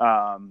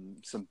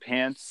 some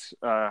pants,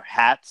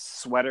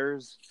 hats,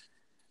 sweaters.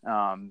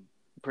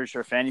 Pretty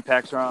sure fanny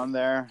packs are on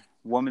there.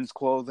 Women's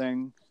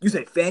clothing. You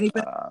say fanny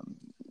pack?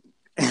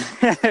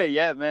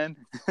 Yeah, man.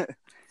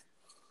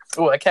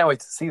 Oh, I can't wait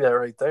to see that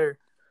right there.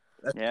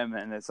 Yeah,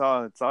 man. It's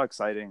all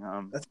exciting.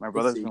 My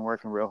brother's been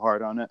working real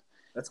hard on it.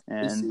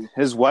 And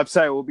his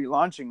website will be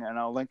launching, and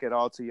I'll link it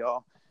all to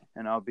y'all.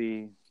 And I'll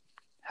be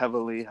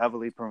heavily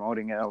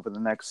promoting it over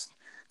the next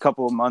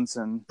couple of months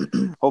and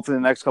hopefully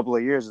the next couple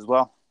of years as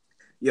well.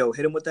 Yo,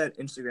 hit him with that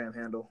Instagram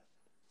handle.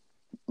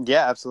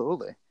 Yeah,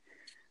 absolutely.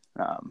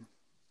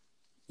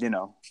 You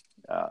know,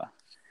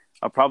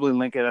 I'll probably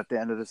link it at the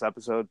end of this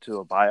episode to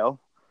a bio,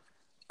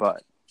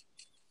 but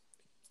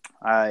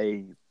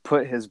I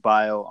put his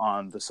bio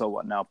on the So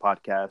What Now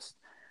podcast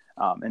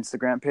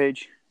Instagram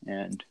page,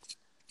 and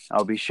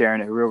I'll be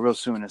sharing it real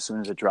soon as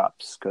it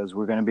drops, because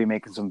we're going to be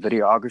making some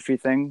videography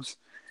things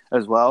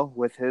as well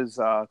with his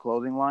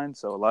clothing line.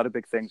 So a lot of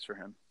big things for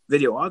him.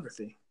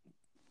 Videography?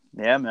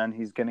 Yeah, man.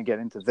 He's going to get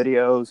into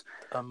videos,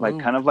 like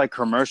kind of like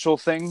commercial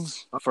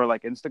things for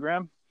like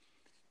Instagram,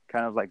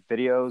 kind of like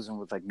videos and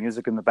with like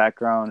music in the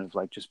background of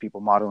like just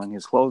people modeling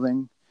his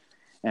clothing.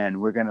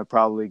 and we're gonna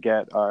probably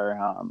get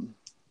our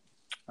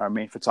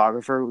main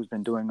photographer who's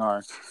been doing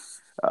our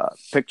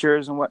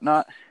pictures and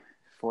whatnot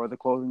for the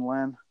clothing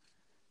line.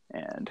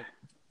 And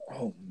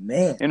Oh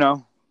man,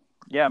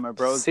 yeah, my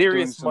bro's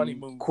Serious doing money some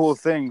moves. cool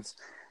things.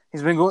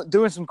 He's been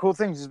doing some cool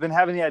things. He's been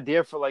having the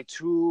idea for like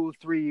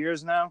 2-3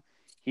 years now.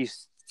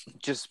 He's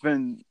just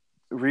been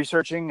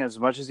researching as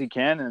much as he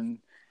can and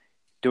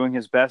doing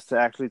his best to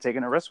actually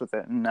taking a risk with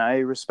it. And I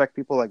respect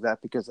people like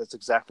that because that's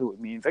exactly what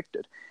me and Vic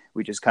did.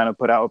 We just kind of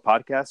put out a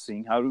podcast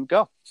seeing how it would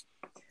go.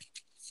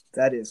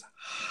 that is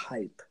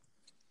hype.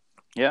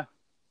 Yeah.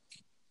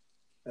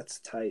 That's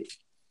tight.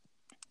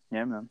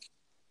 Yeah, man.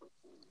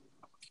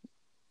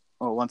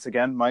 Well, once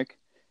again, Mike,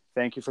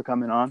 thank you for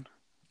coming on.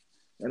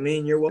 I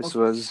mean, you're welcome. This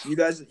was You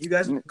guys have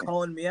been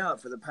calling me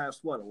out for the past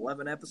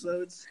 11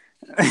 episodes?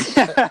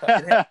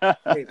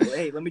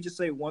 Hey, let me just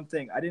say one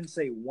thing. I didn't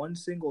say one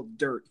single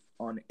dirt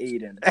on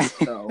Aiden,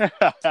 so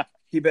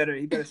he better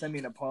send me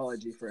an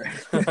apology for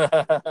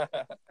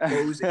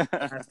posing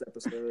last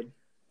episode.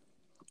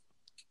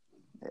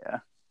 Yeah.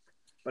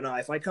 But no,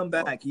 if I come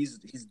back, he's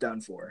done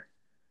for.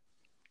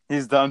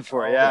 He's done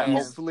for. Oh, Yeah.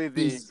 man.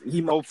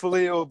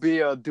 Hopefully it will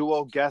be a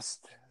dual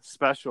guest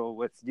special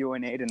with you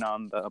and Aiden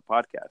on the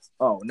podcast.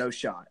 Oh, no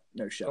shot.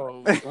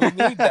 Oh, we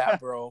need that,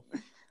 bro.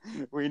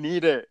 We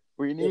need it.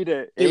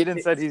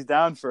 Aiden said he's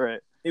down for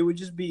it. It would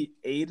just be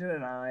Aiden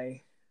and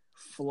I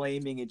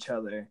flaming each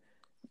other,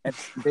 and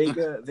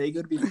Vega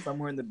would be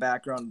somewhere in the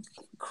background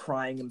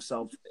crying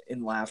himself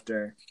in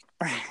laughter,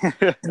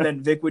 and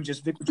then Vic would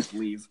just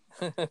leave.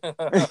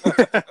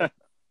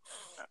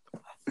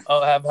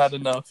 I'll have had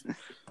enough.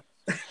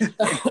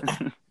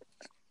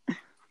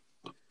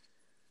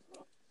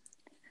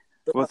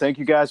 Well, thank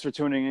you guys for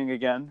tuning in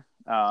again.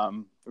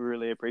 We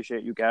really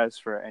appreciate you guys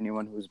for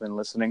anyone who's been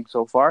listening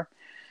so far.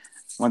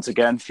 Once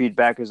again,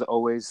 feedback is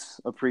always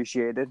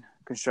appreciated.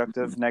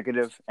 Constructive,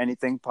 negative,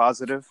 anything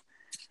positive.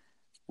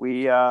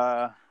 We've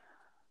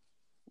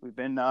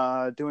been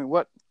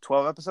doing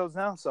 12 episodes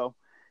now. So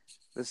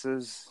this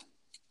is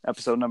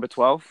episode number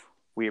 12.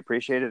 We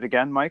appreciate it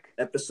again, Mike.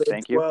 Episode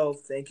Thank you.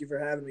 12. Thank you for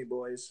having me,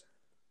 boys.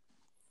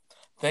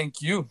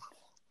 Thank you.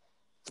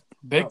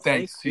 Big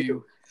thanks to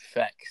you.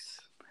 Facts.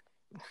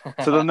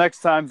 Till the next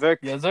time, Vic.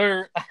 Yes,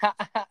 sir.